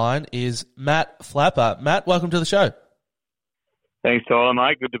on the line is Matt Flapper. Matt, welcome to the show. Thanks, Tyler,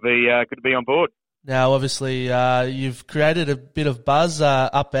 mate. Good to be on board. Now, obviously, you've created a bit of buzz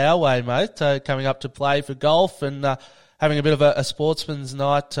up our way, mate, coming up to play for golf and having a bit of a sportsman's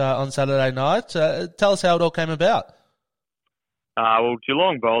night on Saturday night. Tell us how it all came about. Well,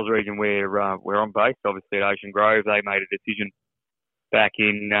 Geelong Bowls region, where I'm based, obviously at Ocean Grove, they made a decision back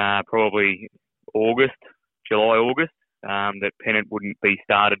in probably July, August, that pennant wouldn't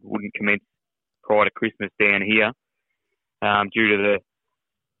commence prior to Christmas down here, due to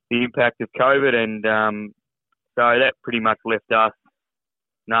the impact of COVID, and so that pretty much left us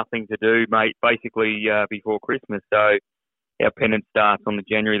nothing to do, mate, basically before Christmas. So our pennant starts on the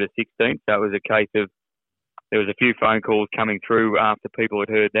January the 16th, so it was a case of there was a few phone calls coming through after people had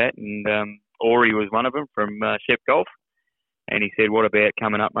heard that, and Ori was one of them from Shep Golf, and he said, "What about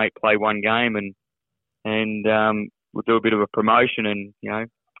coming up, mate? Play one game, and we'll do a bit of a promotion, and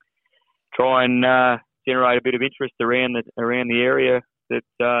try and generate a bit of interest around the area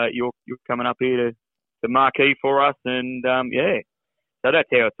that you're coming up here to marquee for us." And so that's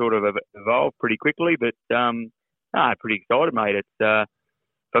how it sort of evolved pretty quickly. But pretty excited, mate. It's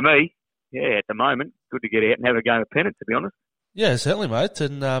for me. Yeah, at the moment, good to get out and have a game of pennant, to be honest. Yeah, certainly, mate,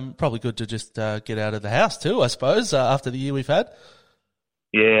 and probably good to just get out of the house too, I suppose, after the year we've had.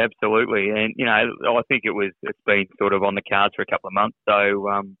 Yeah, absolutely, and I think it's been sort of on the cards for a couple of months,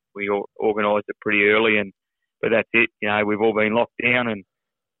 so we organised it pretty early, but that's it. We've all been locked down, and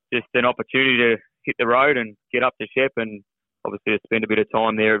just an opportunity to hit the road and get up to Shep, and obviously to spend a bit of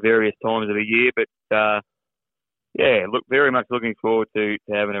time there at various times of the year, but. Very much looking forward to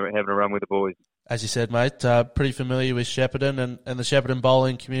having a run with the boys. As you said, mate, pretty familiar with Shepparton and the Shepparton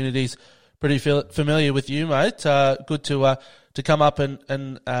bowling community's pretty familiar with you, mate. Good to come up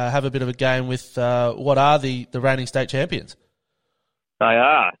and have a bit of a game with what are the reigning state champions. They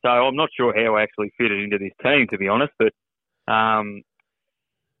are. So I'm not sure how I actually fit it into this team, to be honest. But, I've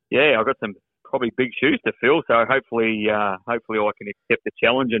got some probably big shoes to fill. So hopefully I can accept the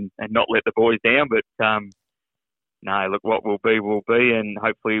challenge and not let the boys down. But, no, look, what will be. And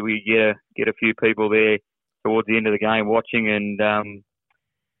hopefully we get a few people there towards the end of the game watching and,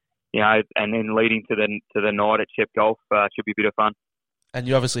 and then leading to the night at Shep Golf should be a bit of fun. And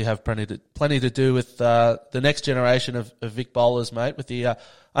you obviously have plenty to do with the next generation of Vic bowlers, mate, with the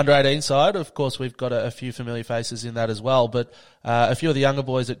under-18 side. Of course, we've got a few familiar faces in that as well, but a few of the younger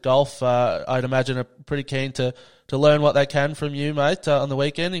boys at golf, I'd imagine, are pretty keen to learn what they can from you, mate, on the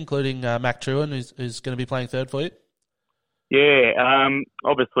weekend, including Mac Truan, who's going to be playing third for you. Yeah,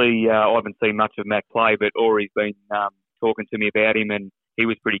 obviously I haven't seen much of Mac play, but Ori's been talking to me about him, and he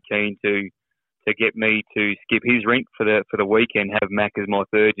was pretty keen to get me to skip his rink for the weekend, have Mac as my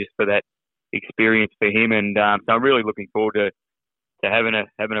third, just for that experience for him. And so I'm really looking forward to having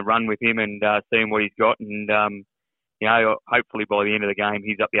a run with him and seeing what he's got. And hopefully by the end of the game,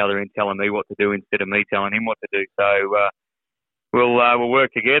 he's up the other end telling me what to do instead of me telling him what to do. So we'll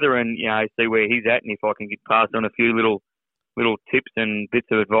work together and see where he's at, and if I can get passed on a few little tips and bits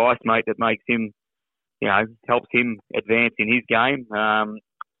of advice, mate, that makes him, helps him advance in his game.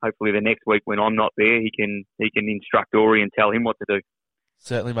 Hopefully the next week when I'm not there, he can instruct Ori and tell him what to do.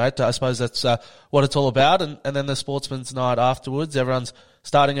 Certainly, mate. I suppose that's what it's all about. And then the sportsman's night afterwards, everyone's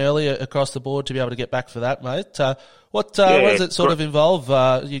starting early across the board to be able to get back for that, mate. What does it sort of involve?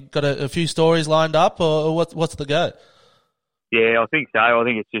 You got a few stories lined up, or what's the go? Yeah, I think so. I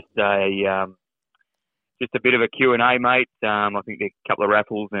think it's just a bit of a Q&A, mate. I think there's a couple of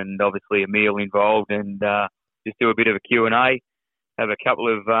raffles and obviously a meal involved, and just do a bit of a Q&A. Have a couple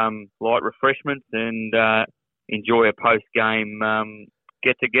of light refreshments and enjoy a post-game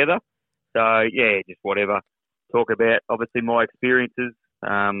get-together. So, just whatever. Talk about, obviously, my experiences,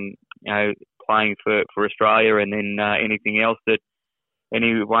 playing for Australia, and then anything else that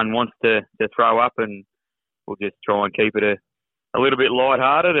anyone wants to throw up, and we'll just try and keep it a little bit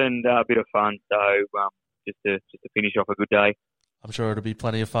light-hearted and a bit of fun. So, just to finish off a good day. I'm sure it'll be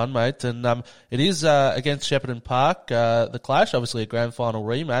plenty of fun, mate. And it is against Shepparton Park, the clash, obviously a grand final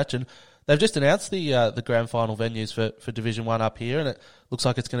rematch. And they've just announced the grand final venues for Division 1 up here, and it looks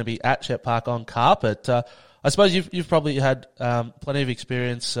like it's going to be at Shep Park on carpet. I suppose you've probably had plenty of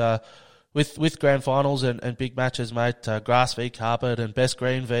experience with grand finals and big matches, mate. Grass v carpet and best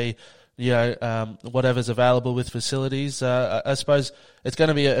green v whatever's available with facilities. I suppose it's going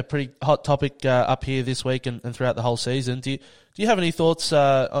to be a pretty hot topic up here this week and throughout the whole season. Do you have any thoughts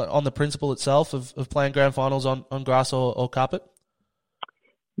on the principle itself of playing grand finals on grass or carpet?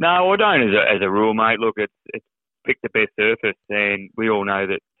 No, I don't as a rule, mate. Look, it's pick the best surface, and we all know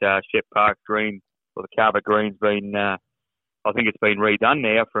that Shep Park green, or the carpet green's been, I think it's been redone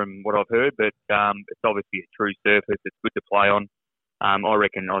now from what I've heard, but it's obviously a true surface. It's good to play on. I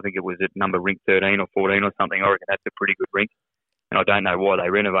think it was at number rink 13 or 14 or something. I reckon that's a pretty good rink. And I don't know why they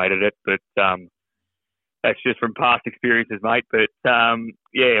renovated it, but that's just from past experiences, mate. But,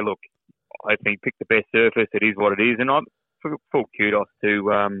 look, I think pick the best surface. It is what it is. And I'm full kudos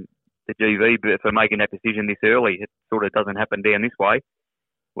to GV for making that decision this early. It sort of doesn't happen down this way.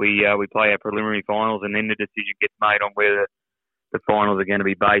 We play our preliminary finals, and then the decision gets made on where the finals are going to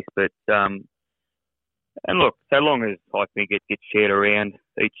be based. But and look, so long as I think it gets shared around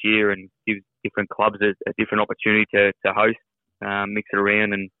each year and gives different clubs a different opportunity to host, mix it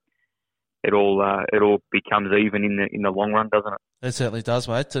around, and it all becomes even in the long run, doesn't it? It certainly does,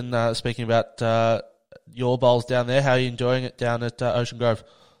 mate. And speaking about your bowls down there, how are you enjoying it down at Ocean Grove?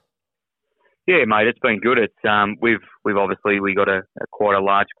 Yeah, mate, it's been good. It's we've obviously got a quite a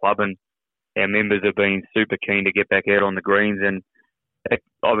large club, and our members have been super keen to get back out on the greens, and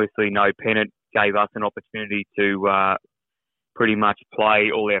obviously No Pennant gave us an opportunity to pretty much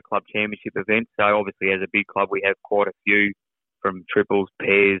play all our club championship events. So obviously as a big club we have quite a few, from triples,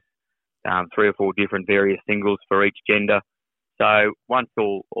 pairs, 3 or 4 different various singles for each gender. So once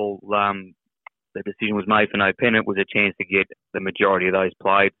all the decision was made for No Pennant, was a chance to get the majority of those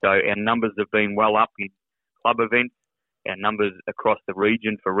played. So our numbers have been well up in club events, our numbers across the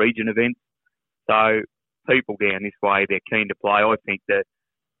region for region events. So people down this way, they're keen to play. I think that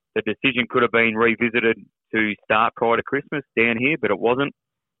the decision could have been revisited to start prior to Christmas down here, but it wasn't,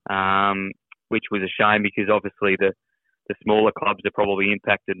 which was a shame because obviously the smaller clubs are probably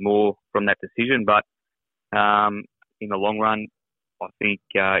impacted more from that decision. But in the long run, I think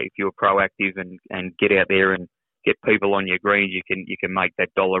if you're proactive and get out there and get people on your greens, you can make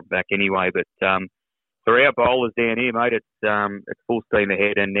that dollar back anyway. But for our bowlers down here, mate, it's full steam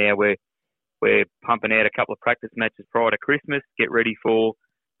ahead, and now we're we're pumping out a couple of practice matches prior to Christmas, get ready for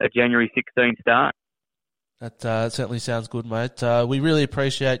a January 16 start. That certainly sounds good, mate. We really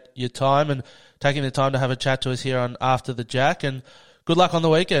appreciate your time and taking the time to have a chat to us here on After the Jack, and good luck on the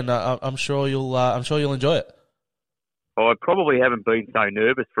weekend. I'm sure you'll enjoy it. I probably haven't been so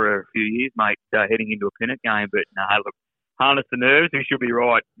nervous for a few years, mate, heading into a pennant game. But no, look, harness the nerves. We should be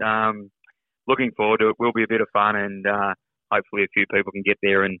right. Looking forward to it. Will be a bit of fun, and hopefully a few people can get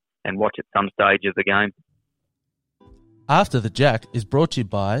there and watch at some stage of the game. After the Jack is brought to you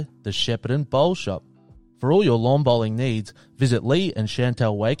by the Shepparton Bowl Shop. For all your lawn bowling needs, visit Lee and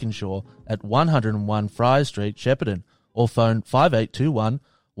Chantal Wakenshaw at 101 Friar Street, Shepparton, or phone 5821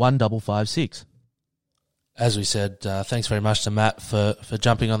 1556. As we said, thanks very much to Matt for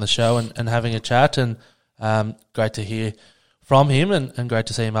jumping on the show and having a chat, and great to hear from him and great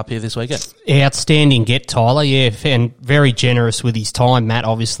to see him up here this weekend. Outstanding get, Tyler, yeah, and very generous with his time, Matt.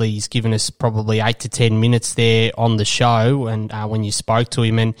 Obviously, he's given us probably 8 to 10 minutes there on the show, and when you spoke to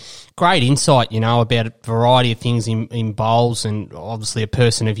him, and great insight, about a variety of things in bowls, and obviously a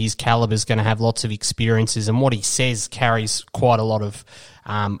person of his calibre is going to have lots of experiences, and what he says carries quite a lot of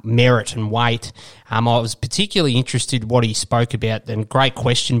merit and weight. I was particularly interested in what he spoke about, and great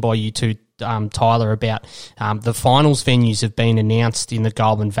question by you two, Tyler, about the finals venues have been announced in the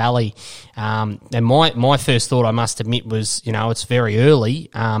Goulburn Valley. And my first thought, I must admit, was, it's very early,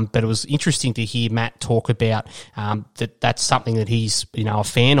 but it was interesting to hear Matt talk about that's something that he's, a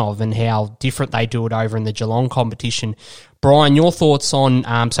fan of, and how different they do it over in the Geelong competition. Brian, your thoughts on,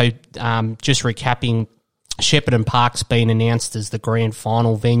 just recapping, Shepparton Park's been announced as the grand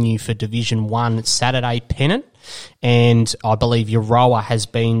final venue for Division 1 Saturday pennant, and I believe Euroa has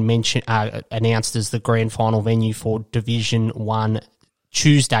been announced as the grand final venue for Division 1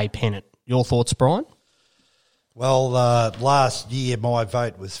 Tuesday pennant. Your thoughts, Brian? Well, last year my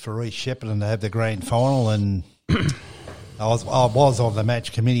vote was for East Shepparton to have the grand final, and I was on the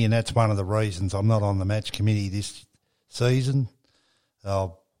match committee, and that's one of the reasons I'm not on the match committee this season.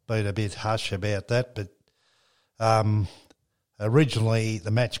 I've been a bit hush about that, but originally the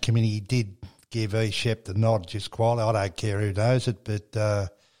match committee did give East Shep the nod just quietly. I don't care who knows it, but there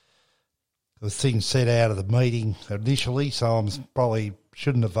was things said out of the meeting initially, so I probably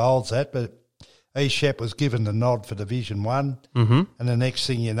shouldn't have divulged that, but East Shep was given the nod for Division 1, and the next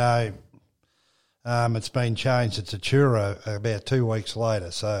thing you know, it's been changed to Tatura about 2 weeks later.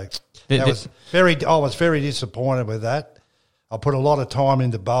 So I was very disappointed with that. I put a lot of time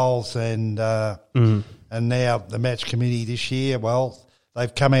into bowls, and now the match committee this year, well,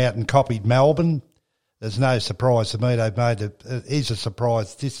 they've come out and copied Melbourne. There's no surprise to me. It is a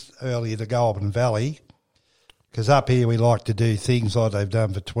surprise this early in the Goulburn Valley, because up here we like to do things like they've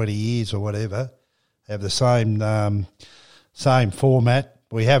done for 20 years or whatever, have the same format.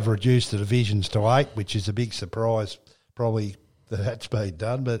 We have reduced the divisions to 8, which is a big surprise probably that's been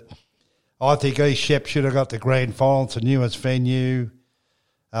done. But I think East Shep should have got the grand final. It's the newest venue.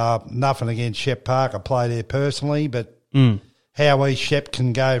 Nothing against Shep Park. I play there personally, but how East Shep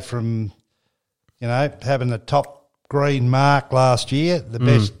can go from, having the top green mark last year, the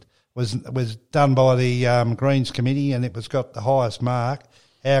best was done by the Greens Committee, and it was got the highest mark.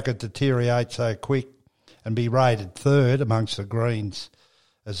 How could it deteriorate so quick and be rated third amongst the Greens?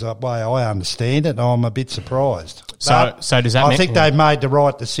 As the way I understand it, I'm a bit surprised. So does that? I think they've made the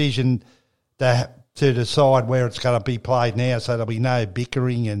right decision to decide where it's going to be played now, so there'll be no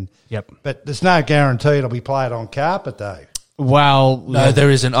bickering and. Yep. But there's no guarantee it'll be played on carpet, though. Well, no, there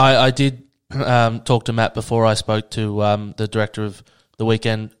isn't. I did talk to Matt before I spoke to the director of the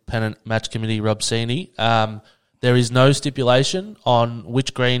weekend pennant match committee, Rob Sini. There is no stipulation on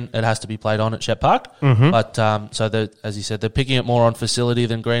which green it has to be played on at Shep Park. But as you said, they're picking it more on facility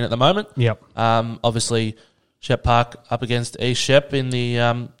than green at the moment. Yep. Obviously, Shep Park up against East Shep in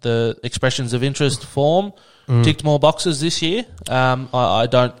the expressions of interest form ticked more boxes this year. I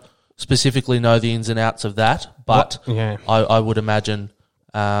don't specifically know the ins and outs of that, but I would imagine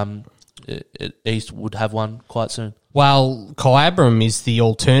East would have one quite soon. Well, Kyabram is the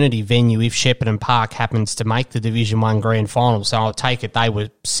alternative venue if Shepparton Park happens to make the Division 1 grand final. So I'll take it they were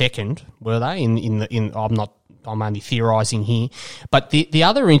second, were they? I'm only theorising here. But the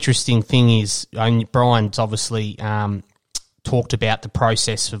other interesting thing is, Brian's obviously talked about the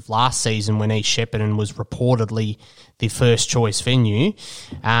process of last season when East Shepparton was reportedly the first choice venue.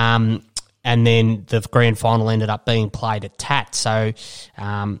 And then the grand final ended up being played at TAT. So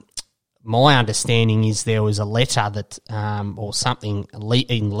my understanding is there was a letter that, or something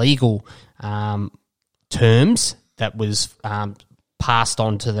in legal terms that was passed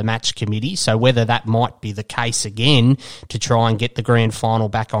on to the match committee. So whether that might be the case again to try and get the grand final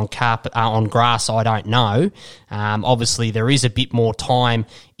back on carpet on grass, I don't know. Obviously, there is a bit more time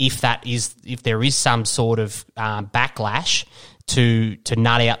if there is some sort of backlash to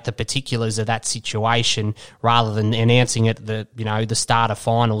nut out the particulars of that situation, rather than announcing it at the start of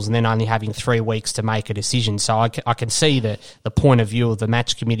finals and then only having 3 weeks to make a decision. So I can see the point of view of the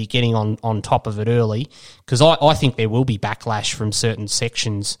match committee getting on top of it early, because I think there will be backlash from certain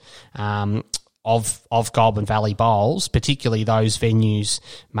sections of Goulburn Valley Bowls, particularly those venues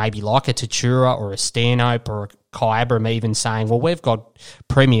maybe like a Tatura or a Stanhope or a Kyabram, even saying, well, we've got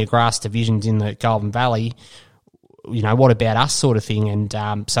premier grass divisions in the Goulburn Valley, what about us, sort of thing.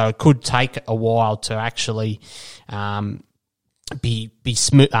 And so it could take a while to actually be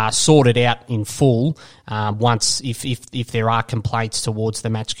sorted out in full once if there are complaints towards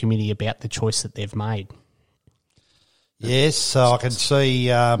the match committee about the choice that they've made. Yes, so I can see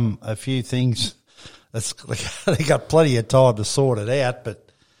a few things. They got plenty of time to sort it out,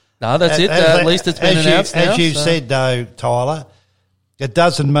 but no, that's it. At least it's been announced now. As you said, though, Tyler, it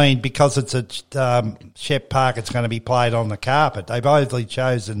doesn't mean because it's at Shep Park it's going to be played on the carpet. They've only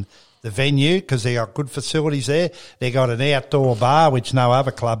chosen the venue because they got good facilities there. They got an outdoor bar, which no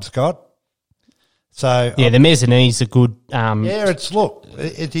other club's got. So yeah, the mezzanine's a good.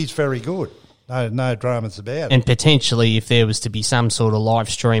 It is very good. No dramas about it. And potentially, if there was to be some sort of live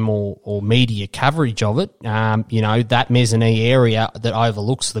stream or media coverage of it, that mezzanine area that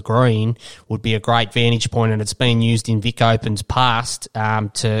overlooks the green would be a great vantage point, and it's been used in Vic Opens past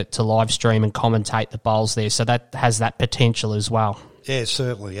to live stream and commentate the bowls there. So that has that potential as well. Yeah,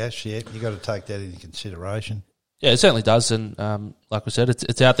 certainly, Ash. Yeah, you got to take that into consideration. Yeah, it certainly does, and like we said,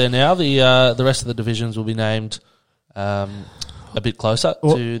 it's out there now. The rest of the divisions will be named a bit closer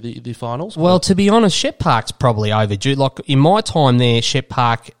to the finals. Well, to be honest, Shep Park's probably overdue. Like in my time there, Shep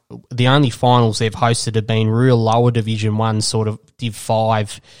Park, the only finals they've hosted have been real lower Division 1, sort of Div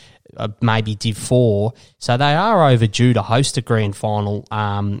 5, maybe Div 4. So they are overdue to host a grand final,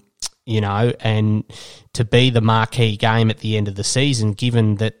 and to be the marquee game at the end of the season,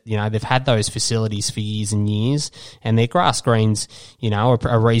 given that, they've had those facilities for years and years, and their grass greens,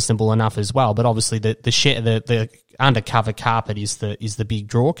 are reasonable enough as well. But obviously the undercover carpet is the big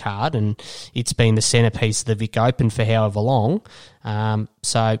draw card, and it's been the centrepiece of the Vic Open for however long.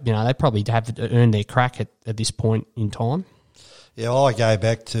 So they probably have earned their crack at this point in time. Yeah, I go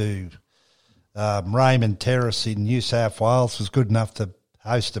back to Raymond Terrace in New South Wales was good enough to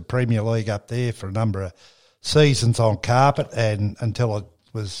host the Premier League up there for a number of seasons on carpet, and until it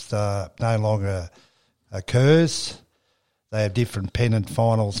was no longer occurs. They have different pennant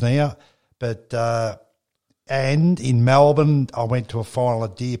finals now. But and in Melbourne, I went to a final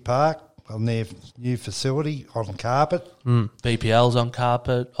at Deer Park on their new facility on carpet. BPL's on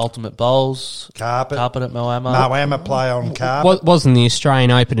carpet, Ultimate Bowls, carpet at Moama. Moama play on carpet. Wasn't the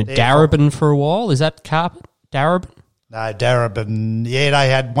Australian Open at Darebin for a while? Is that carpet? Darebin? No, Darebin. Yeah, they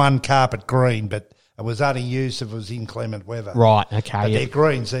had one carpet green, but it was only used if it was inclement weather. Right, okay. But their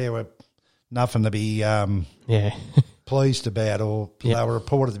greens there were nothing to be pleased about, or they were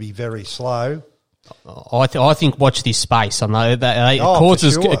reported to be very slow. I think watch this space.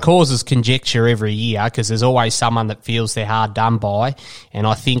 It causes conjecture every year because there's always someone that feels they're hard done by, and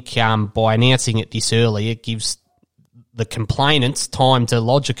I think by announcing it this early, it gives the complainants time to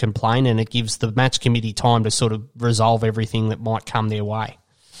lodge a complaint, and it gives the match committee time to sort of resolve everything that might come their way.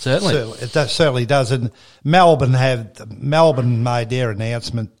 Certainly. It certainly does. And Melbourne made their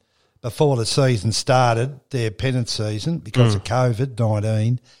announcement before the season started, their pennant season, because of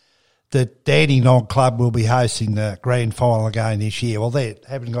COVID-19, that Dandenong Club will be hosting the grand final again this year. Well, they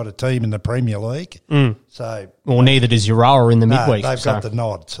haven't got a team in the Premier League. So, well, neither does Euroa in the midweek. They've got the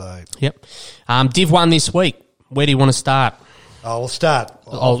nod. So, yep. Div 1 this week. Where do you want to start? I'll start.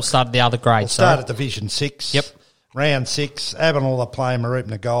 I'll start at the other grade. I'll start at Division 6. Yep. Round 6, Avenel are playing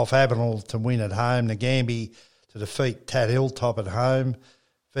Marupna Golf. Avenel to win at home. Nagambie to defeat Tat Hilltop at home.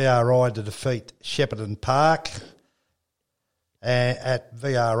 VRI to defeat Shepparton Park at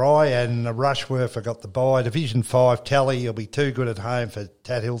VRI. And Rushworth have got the bye. Division 5, Tally will be too good at home for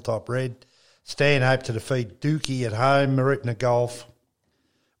Tat Hilltop Red. Stanhope to defeat Dookie at home. Marupna Golf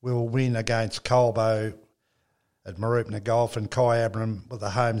will win against Colbo at Marupna Golf, and Kyabram with the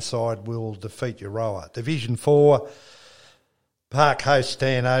home side will defeat Euroa. Division 4, Park host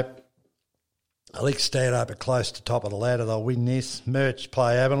Stanhope. I think Stanhope are close to top of the ladder. They'll win this. Merch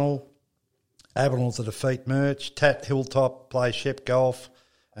play Avenel. Avenel to defeat Merch. Tat Hilltop play Shep Golf,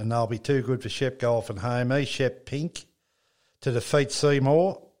 and they'll be too good for Shep Golf at home. Shep Pink to defeat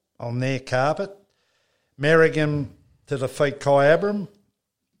Seymour on their carpet. Merrigan to defeat Kyabram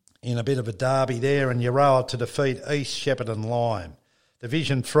in a bit of a derby there, and Euroa to defeat East Shepparton Lime.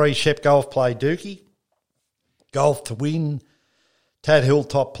 Division 3, Shep Golf play Dookie. Golf to win. Tad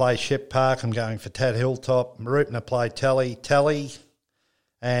Hilltop play Shep Park. I'm going for Tad Hilltop. Marupna play Tally.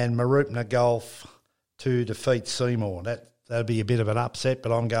 And Marupna Golf to defeat Seymour. That'd be a bit of an upset,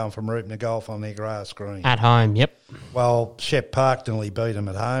 but I'm going for Marupna Golf on their grass green. At home, yep. Well, Shep Park nearly beat them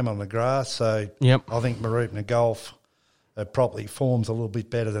at home on the grass, so Yep. I think Marupna Golf probably forms a little bit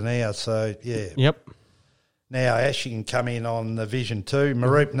better than ours, so yeah. Yep. Now Ash, you can come in on Division 2.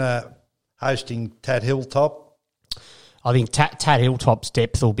 Marupna hosting Tad Hilltop. I think Tad Hilltop's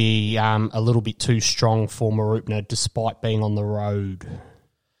depth will be a little bit too strong for Marupna despite being on the road.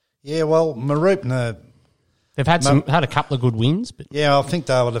 Yeah, well, Marupna... They've had a couple of good wins, but Yeah, I think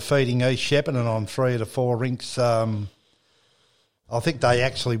they were defeating East Shepparton on 3 of the 4 rinks. I think they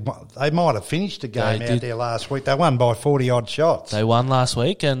might have finished a game They out did. there last week. They won by 40-odd shots. They won last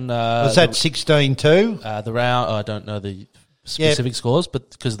week, and Was that 16-2? the round? I don't know the specific scores, but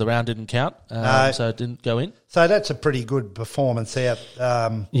because the round didn't count, so it didn't go in. So that's a pretty good performance out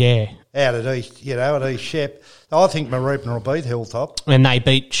yeah. out at East, at East Shep. I think Marupna will beat Hilltop. And they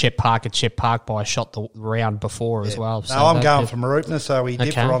beat Shep Park at Shep Park by a shot the round before as well. No, I'm going for Marupna, so we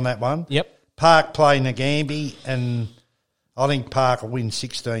differ Okay. on that one. Yep. Park play Nagambie, and I think Park will win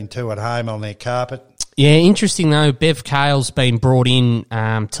 16-2 at home on their carpet. Yeah, interesting though. Bev Cale's been brought in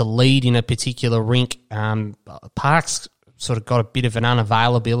to lead in a particular rink. Park's sort of got a bit of an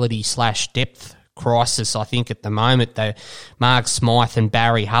unavailability / depth crisis, I think, at the moment. Marg Smythe and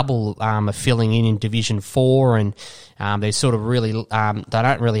Barry Hubble are filling in Division 4, and they're sort of really they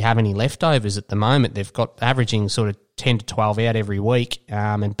don't really have any leftovers at the moment. They've got averaging sort of 10 to 12 out every week,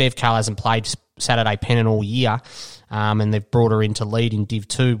 and Bev Cale hasn't played Saturday Pennant all year, and they've brought her in to lead in Div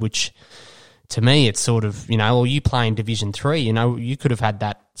 2, which to me it's sort of, well, you play in Division 3, you could have had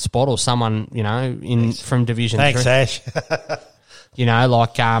that spot or someone, from Division 3. Thanks, Ash.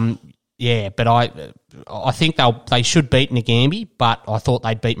 Yeah, but I think they should beat Nagambie, but I thought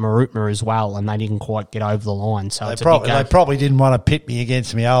they'd beat Marupna as well, and they didn't quite get over the line. So They it's a big game. probably didn't want to pit me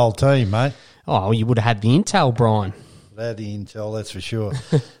against my old team, mate. Oh, well, you would have had the intel, Brian. They had the intel, that's for sure.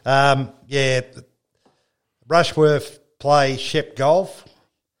 Rushworth play Shep Golf,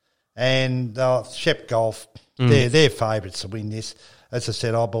 and Shep Golf, they're favourites to win this. As I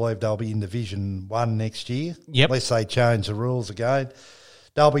said, I believe they'll be in Division 1 next year, Yep. unless they change the rules again.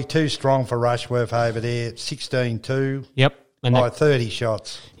 They'll be too strong for Rushworth over there, 16-2 Yep. And by 30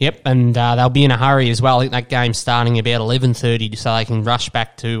 shots. Yep, and they'll be in a hurry as well. I think that game's starting about 11:30, so they can rush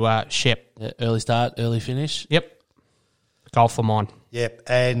back to Shep. Early start, early finish. Yep. Golf for mine. Yep,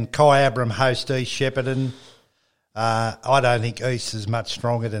 and Kyabram host East Shepparton. I don't think East is much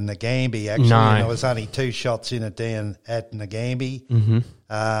stronger than Nagambie, actually. No. And there was only 2 shots in it down at Nagambie. Mm-hmm.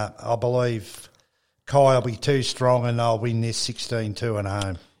 I believe Kai will be too strong, and they'll win this 16-2 at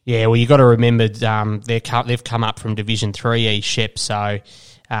home. Yeah, well, you got to remember they've come up from Division 3 East Shep, so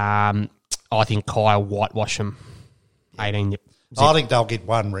I think Kai will whitewash them. 18. Yep. I think they'll get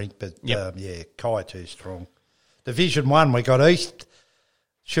one rink, but Yep. Kai too strong. Division 1, we got East.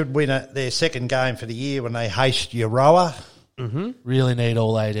 Should win their second game for the year when they host Euroa. Really need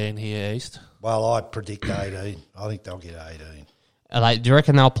all 18 here, East. Well, I predict 18. I think they'll get 18. Do you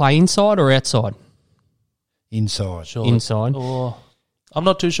reckon they'll play inside or outside? Inside. Sure. Inside. Or I'm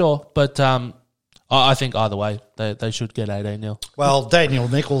not too sure, but I think either way they should get 18-0. Well, Daniel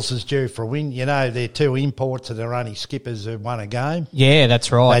Nichols is due for a win. They're 2 imports and they're only skippers who won a game. Yeah,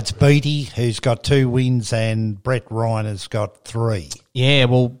 that's right. That's Beatty, who's got 2 wins, and Brett Ryan has got 3. Yeah,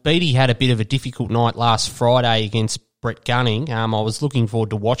 well, Beatty had a bit of a difficult night last Friday against Brett Gunning. I was looking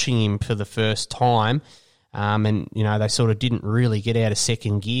forward to watching him for the first time. And, they sort of didn't really get out of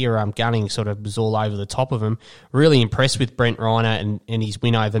second gear. Gunning sort of was all over the top of him. Really impressed with Brent Reiner and his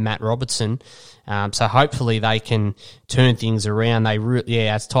win over Matt Robertson. So hopefully they can turn things around.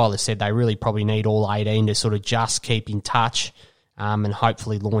 As Tyler said, they really probably need all 18 to sort of just keep in touch and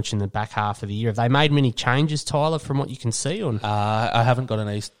hopefully launch in the back half of the year. Have they made many changes, Tyler, from what you can see? I haven't got an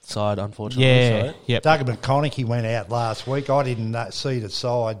East side, unfortunately. Yeah, So. yep. Doug McConaughey went out last week. I didn't see the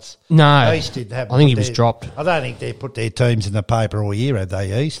sides. No, East didn't have. I think he was dropped. I don't think they put their teams in the paper all year, have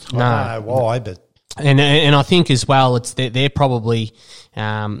they, East? No. I don't know why, but... And I think as well, they're probably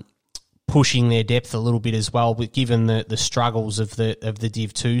pushing their depth a little bit as well. But given the struggles of the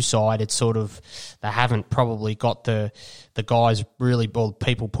Div 2 side, it's sort of they haven't probably got the the guys really, well,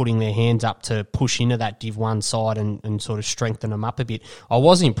 people putting their hands up to push into that Div 1 side and sort of strengthen them up a bit. I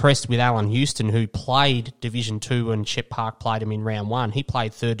was impressed with Alan Houston, who played Division 2 and Shep Park played him in round 1. He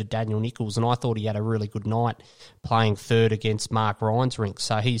played third to Daniel Nichols, and I thought he had a really good night playing third against Mark Ryan's rink.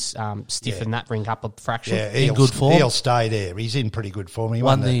 So he's stiffened that rink up a fraction. Yeah, In good form. He'll stay there. He's in pretty good form. He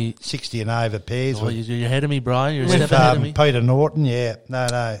won the 60 and over pairs. Oh, you're ahead of me, Brian. You're a with step ahead of me. Peter Norton, yeah.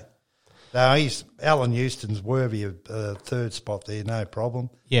 No, Alan Houston's worthy of third spot there, no problem.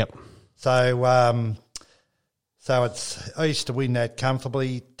 Yep. So it's East to win that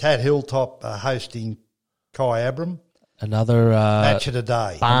comfortably. Tad Hilltop hosting Kai Abram. Another Match of the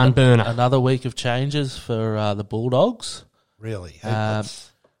day. Barn burner. another week of changes for the Bulldogs. Really.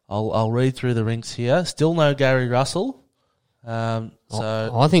 I'll read through the rinks here. Still no Gary Russell. So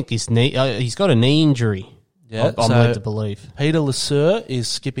I think this knee, he's got a knee injury. yeah, I'm so led to believe. Peter Lesueur is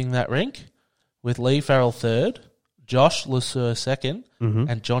skipping that rink with Lee Farrell third, Josh Lesueur 2nd,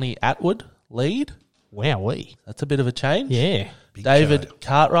 and Johnny Atwood lead. Wowee. That's a bit of a change. Yeah. David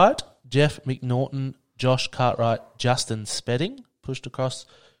Cartwright, Jeff McNaughton, Josh Cartwright, Justin Spedding pushed across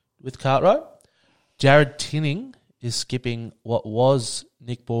with Cartwright. Jared Tinning is skipping what was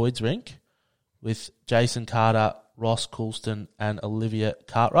Nick Boyd's rink with Jason Carter, Ross Coulston and Olivia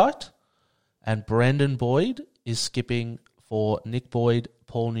Cartwright. And Brendan Boyd is skipping for Nick Boyd,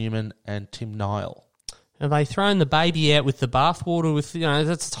 Paul Newman and Tim Nile. Have they thrown the baby out with the bathwater? With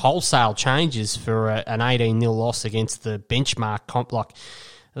that's wholesale changes for an 18-0 loss against the benchmark comp. Like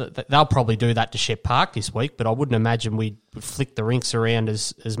they'll probably do that to Shep Park this week, but I wouldn't imagine we'd flick the rinks around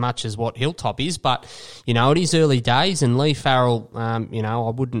as much as what Hilltop is. But it is early days, and Lee Farrell, I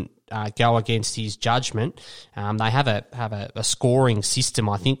wouldn't go against his judgment. They have a scoring system,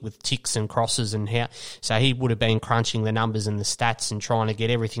 I think, with ticks and crosses and how. So he would have been crunching the numbers and the stats and trying to get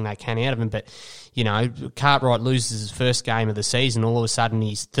everything they can out of him. But Cartwright loses his first game of the season. All of a sudden,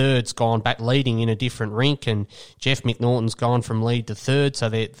 his third's gone back leading in a different rink, and Jeff McNaughton's gone from lead to third. So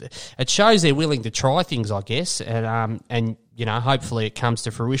it shows they're willing to try things, I guess, and hopefully it comes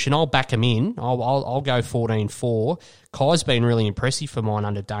to fruition. I'll back him in. I'll go 14-4. Kai's been really impressive for mine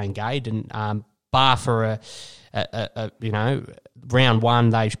under Dane Gade, and bar for round one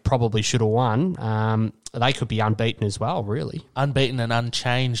they probably should have won. They could be unbeaten as well, really. Unbeaten and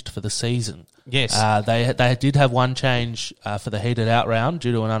unchanged for the season. Yes. They did have one change for the heated out round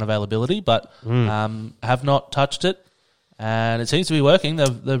due to an unavailability, but have not touched it. And it seems to be working.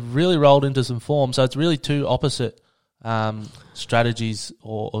 They've really rolled into some form. So it's really two opposite strategies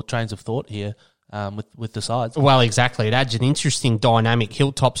or trains of thought here with the sides. Well, exactly. It adds an interesting dynamic.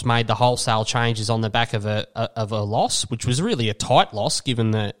 Hilltop's made the wholesale changes on the back of a loss, which was really a tight loss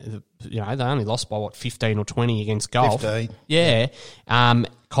given they only lost by 15 or 20 against Gulf. 15. Yeah.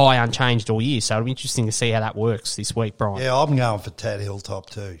 Kai unchanged all year, so it'll be interesting to see how that works this week, Brian. Yeah, I'm going for Tad Hilltop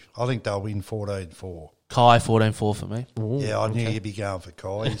too. I think they'll win 14-4. Kai 14-4 for me. Ooh, Yeah, I knew you'd be going for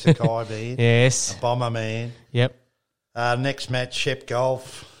Kai. He's a Kai man. Yes. A bomber man. Yep. Next match, Shep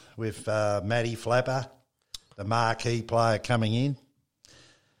Golf with Matty Flapper, the marquee player coming in.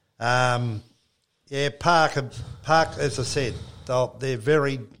 Park, as I said,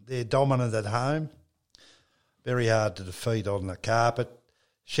 they're dominant at home. Very hard to defeat on the carpet.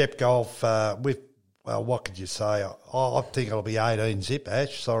 Shep Golf what could you say? I think it'll be 18 zip,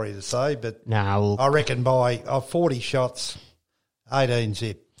 Ash, sorry to say, but No, I reckon by 40 shots, 18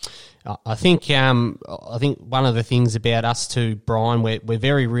 zip. I think one of the things about us too, Brian, we're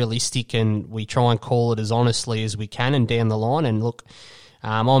very realistic and we try and call it as honestly as we can and down the line. And look,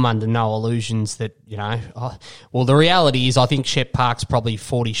 I'm under no illusions that, the reality is I think Shep Park's probably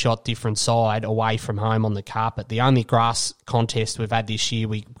 40-shot different side away from home on the carpet. The only grass contest we've had this year,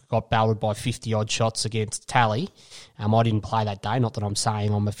 we got belted by 50-odd shots against Tally. I didn't play that day, not that I'm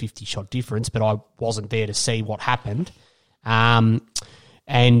saying I'm a 50-shot difference, but I wasn't there to see what happened.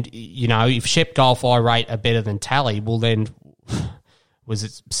 And, if Shep Golf I rate are better than Tally, well then... Was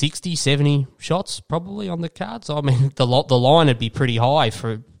it 60, 70 shots probably on the cards? I mean, the line would be pretty high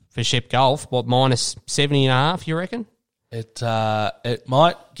for Shep Golf. What, minus 70.5, you reckon? It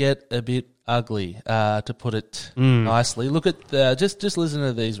might get a bit ugly, to put it nicely. Look at just listen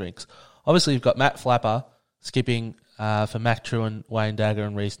to these rinks. Obviously, you've got Matt Flapper skipping for Mac Truan, Wayne Dagger,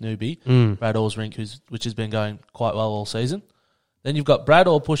 and Reece Newby. Brad Orr's rink, which has been going quite well all season. Then you've got Brad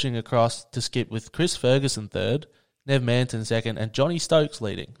Orr pushing across to skip with Chris Ferguson third, Nev Manton second, and Johnny Stokes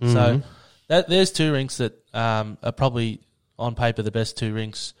leading. So there's two rinks that are probably on paper the best two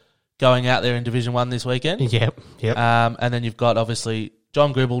rinks going out there in Division 1 this weekend. Yep. And then you've got obviously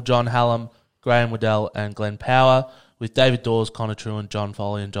John Gribble, John Hallam, Graham Waddell, and Glenn Power with David Dawes, Connor Truan, John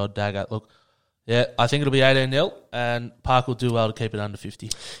Foley, and John Dagger. Look, Yeah, I think it'll be 18-0, and Park will do well to keep it under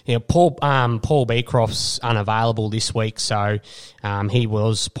 50. Yeah, Paul Beecroft's unavailable this week, so he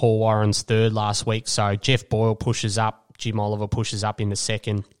was Paul Warren's third last week. So Jeff Boyle pushes up, Jim Oliver pushes up into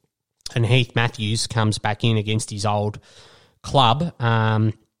second, and Heath Matthews comes back in against his old club.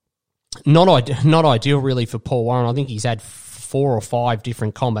 Not ideal really for Paul Warren. I think he's had 4 or 5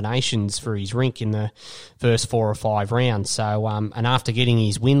 different combinations for his rink in the first 4 or 5 rounds. So, and after getting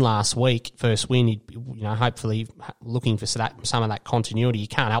his win last week, first win, he'd, hopefully looking for some of that continuity. You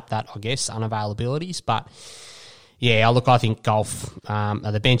can't help that, I guess, unavailabilities. But yeah, look, I think golf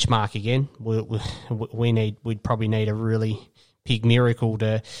are the benchmark again. We'd probably need a really big miracle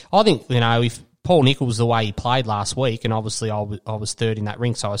to. I think if Paul Nicholls, the way he played last week, and obviously I was third in that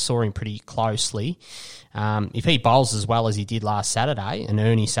rink, so I saw him pretty closely. If he bowls as well as he did last Saturday, and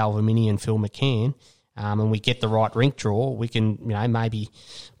Ernie Salvamini and Phil McCann, and we get the right rink draw, we can maybe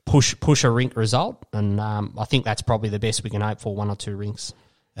push a rink result, and I think that's probably the best we can hope for, 1 or 2 rinks.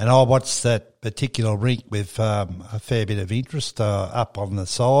 And I watched that particular rink with a fair bit of interest up on the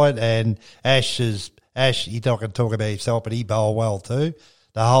side, and Ash, you're not going to talk about himself, but he bowled well too.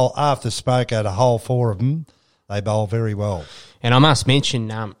 After Smoko, the whole 4 of them, they bowl very well. And I must mention,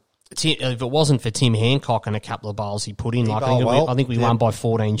 if it wasn't for Tim Hancock and a couple of bowls he put in, I think we won by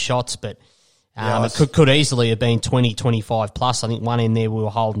 14 shots, but it could easily have been 20, 25 plus. I think one in there we were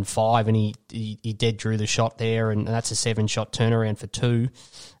holding 5, and he dead drew the shot there, and that's a 7-shot turnaround for 2.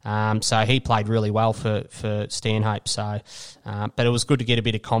 So he played really well for Stanhope. So, but it was good to get a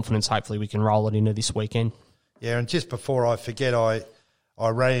bit of confidence. Hopefully we can roll it into this weekend. Yeah, and just before I forget, I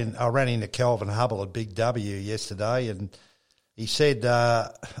ran into Calvin Hubble at Big W yesterday, and he said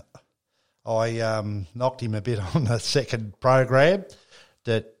I knocked him a bit on the second program,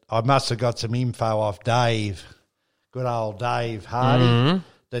 that I must have got some info off Dave, good old Dave Hardy,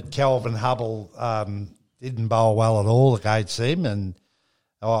 that Calvin Hubble didn't bowl well at all against him, and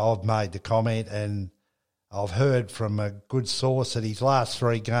I've made the comment, and I've heard from a good source that his last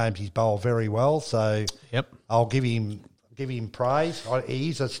 3 games he's bowled very well, so I'll give him praise.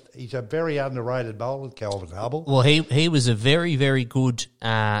 He's a very underrated bowler, Calvin Hubble. Well, he was a very, very good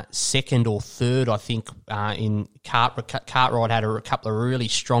second or third, I think, in Cartwright had a couple of really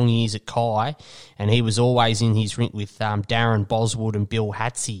strong years at Kai, and he was always in his rink with Darren Boswood and Bill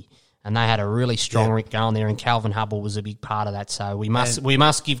Hatsey, and they had a really strong rink going there, and Calvin Hubble was a big part of that. So we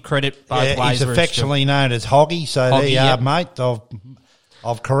must give credit both ways. He's affectionately known as Hoggy, so there you are, mate.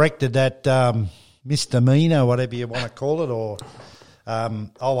 I've corrected that misdemeanor, whatever you want to call it, or I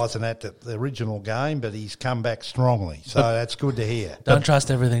wasn't at the original game, but he's come back strongly, so that's good to hear. Don't trust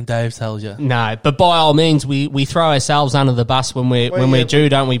everything Dave tells you. No, but by all means, we throw ourselves under the bus when we're due,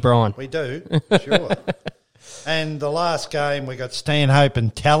 don't we, Brian? We do, sure. And the last game, we got Stanhope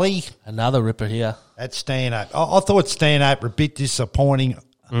and Tally. Another ripper here. At Stanhope. I thought Stanhope were a bit disappointing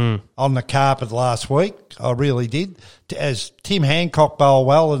on the carpet last week. I really did. As Tim Hancock bowled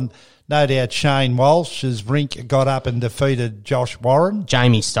well, and no doubt Shane Walsh's rink got up and defeated Josh Warren.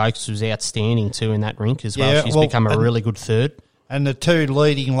 Jamie Stokes was outstanding too in that rink as well. She's become a really good third. And the 2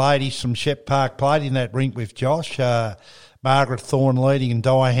 leading ladies from Shep Park played in that rink with Josh. Margaret Thorne leading and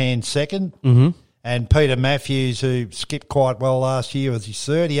Diane second. Mm-hmm. And Peter Matthews, who skipped quite well last year, was his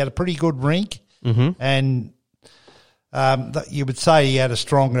third. He had a pretty good rink. Mm-hmm. And you would say they had a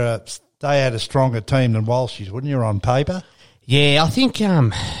stronger team than Walsh's, wouldn't you, on paper? Yeah, I think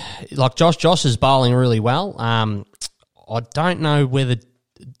like Josh is bowling really well. I don't know whether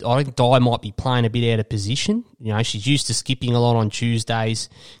I think Di might be playing a bit out of position. She's used to skipping a lot on Tuesdays.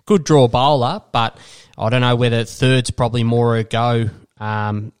 Good draw bowler, but I don't know whether third's probably more a go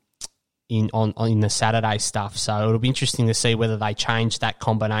in the Saturday stuff. So it'll be interesting to see whether they change that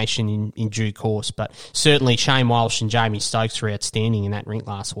combination in due course. But certainly Shane Walsh and Jamie Stokes were outstanding in that rink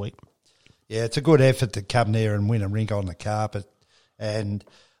last week. Yeah, it's a good effort to come there and win a rink on the carpet. And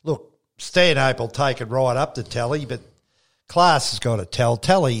look, Stanhope will take it right up to Tally, but class has got to tell.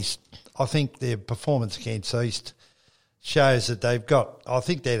 Tally's, I think their performance against East shows that they've got, I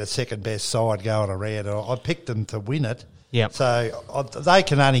think they're the second best side going around. I picked them to win it. Yep. So they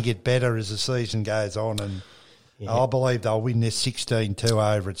can only get better as the season goes on, and I believe they'll win this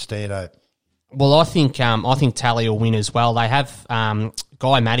 16-2 over at Stanhope. Well, I think Tally will win as well. They have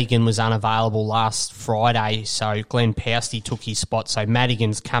Guy Madigan was unavailable last Friday, so Glenn Pousty took his spot. So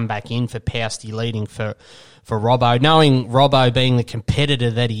Madigan's come back in for Pousty leading for Robbo. Knowing Robbo being the competitor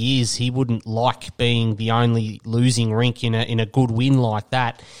that he is, he wouldn't like being the only losing rink in a good win like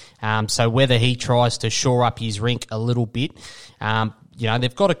that. So whether he tries to shore up his rink a little bit,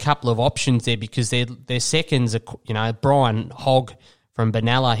 they've got a couple of options there because their seconds are, Brian Hogg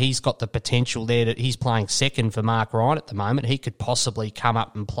Benalla. He's got the potential there that he's playing second for Mark Ryan at the moment. He could possibly come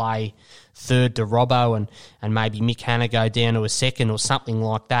up and play third to Robbo and maybe Mick Hanna go down to a second or something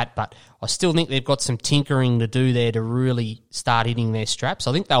like that. But I still think they've got some tinkering to do there to really start hitting their straps.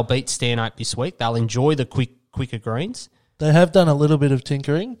 I think they'll beat Stanhope this week. They'll enjoy the quicker greens. They have done a little bit of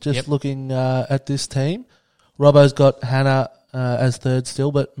tinkering, just looking at this team. Robbo's got Hanna as third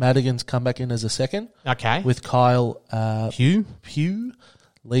still, but Madigan's come back in as a second. Okay. With Kyle Pugh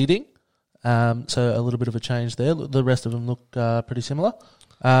leading. So a little bit of a change there. The rest of them look pretty similar.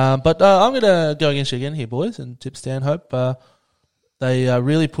 But I'm going to go against you again here, boys, and tip Stanhope. They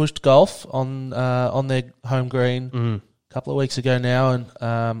really pushed golf on their home green a couple of weeks ago now,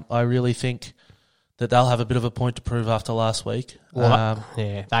 and I really think that they'll have a bit of a point to prove after last week. Well,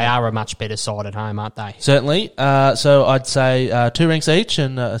 they are a much better side at home, aren't they? Certainly. So I'd say 2 rinks each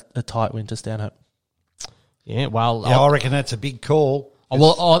and a tight win to Stanhope. Yeah, well... I reckon that's a big call.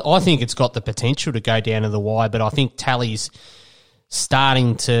 Well, I think it's got the potential to go down to the wire, but I think Tally's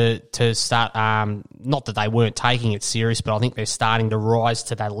starting to start, not that they weren't taking it serious, but I think they're starting to rise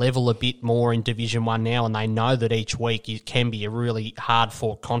to that level a bit more in Division 1 now, and they know that each week it can be a really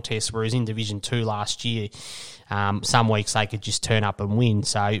hard-fought contest, whereas in Division 2 last year, some weeks they could just turn up and win.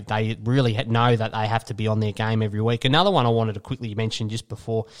 So they really know that they have to be on their game every week. Another one I wanted to quickly mention just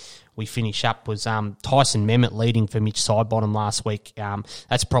before we finish up was Tyson Memmott leading for Mitch Sidebottom last week.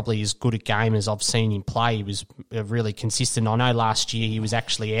 That's probably as good a game as I've seen him play. He was really consistent. I know last year he was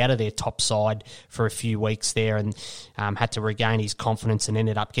actually out of their top side for a few weeks there and had to regain his confidence and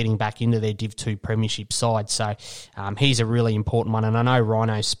ended up getting back into their Div 2 premiership side. So he's a really important one. And I know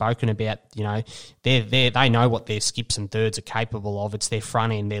Rhino's spoken about, they know what their skips and thirds are capable of. It's their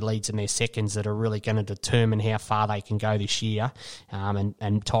front end, their leads and their seconds that are really going to determine how far they can go this year.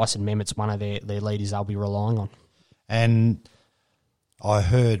 And Tyson Memmett's one of their leaders they'll be relying on. And I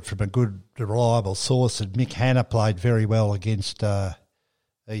heard from a good, reliable source that Mick Hanna played very well against East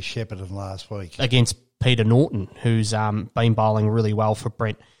Shepparton last week. Against Peter Norton, who's been bowling really well for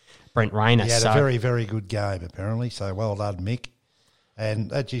Brent Rayner. He had a very, very good game, apparently, so well done, Mick.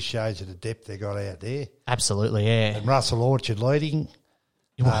 And that just shows you the depth they got out there. Absolutely, yeah. And Russell Orchard leading.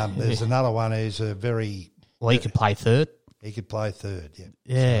 There's another one who's a very... Well, he could play third. He could play third, yeah.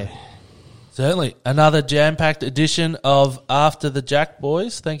 Yeah. Certainly. Another jam-packed edition of After the Jack,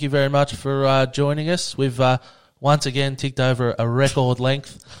 boys. Thank you very much for joining us. We've once again ticked over a record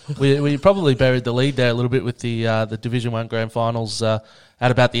length. We probably buried the lead there a little bit with the Division 1 Grand Finals at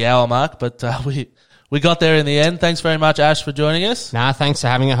about the hour mark, but we got there in the end. Thanks very much, Ash, for joining us. Nah, thanks for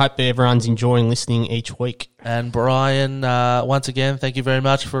having me. I hope everyone's enjoying listening each week. And Brian, once again, thank you very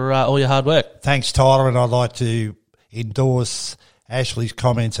much for all your hard work. Thanks, Tyler, and I'd like to endorse Ashley's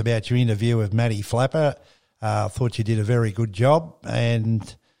comments about your interview with Matty Flapper. I thought you did a very good job,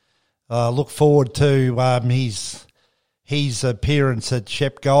 and look forward to his appearance at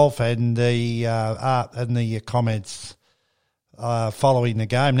Shep Golf and the comments following the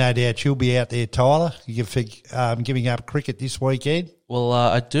game. No doubt you'll be out there, Tyler, giving up cricket this weekend. Well,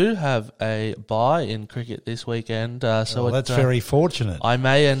 I do have a bye in cricket this weekend, so that's very fortunate. I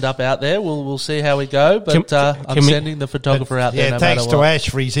may end up out there. We'll see how we go, but I'm sending the photographer out there. Yeah, thanks to Ash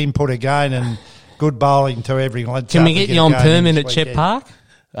for his input again, and good bowling to everyone. Can we get you on permit at Shep Park?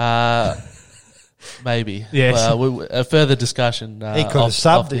 Maybe. Yes. A further discussion. He could have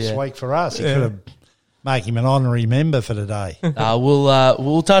subbed this week for us. He could have make him an honorary member for today.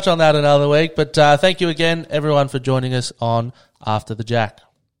 We'll touch on that another week, but thank you again, everyone, for joining us on After the Jack.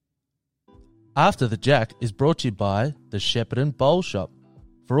 After the Jack is brought to you by the Shepparton Bowl Shop.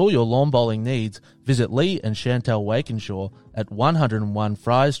 For all your lawn bowling needs, visit Lee and Chantel Wakenshaw at 101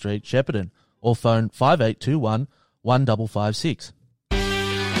 Friar Street, Shepparton, or phone 5821 1556.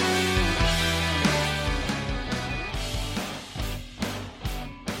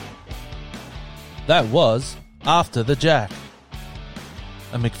 That was After the Jack,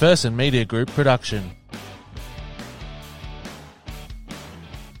 a McPherson Media Group production.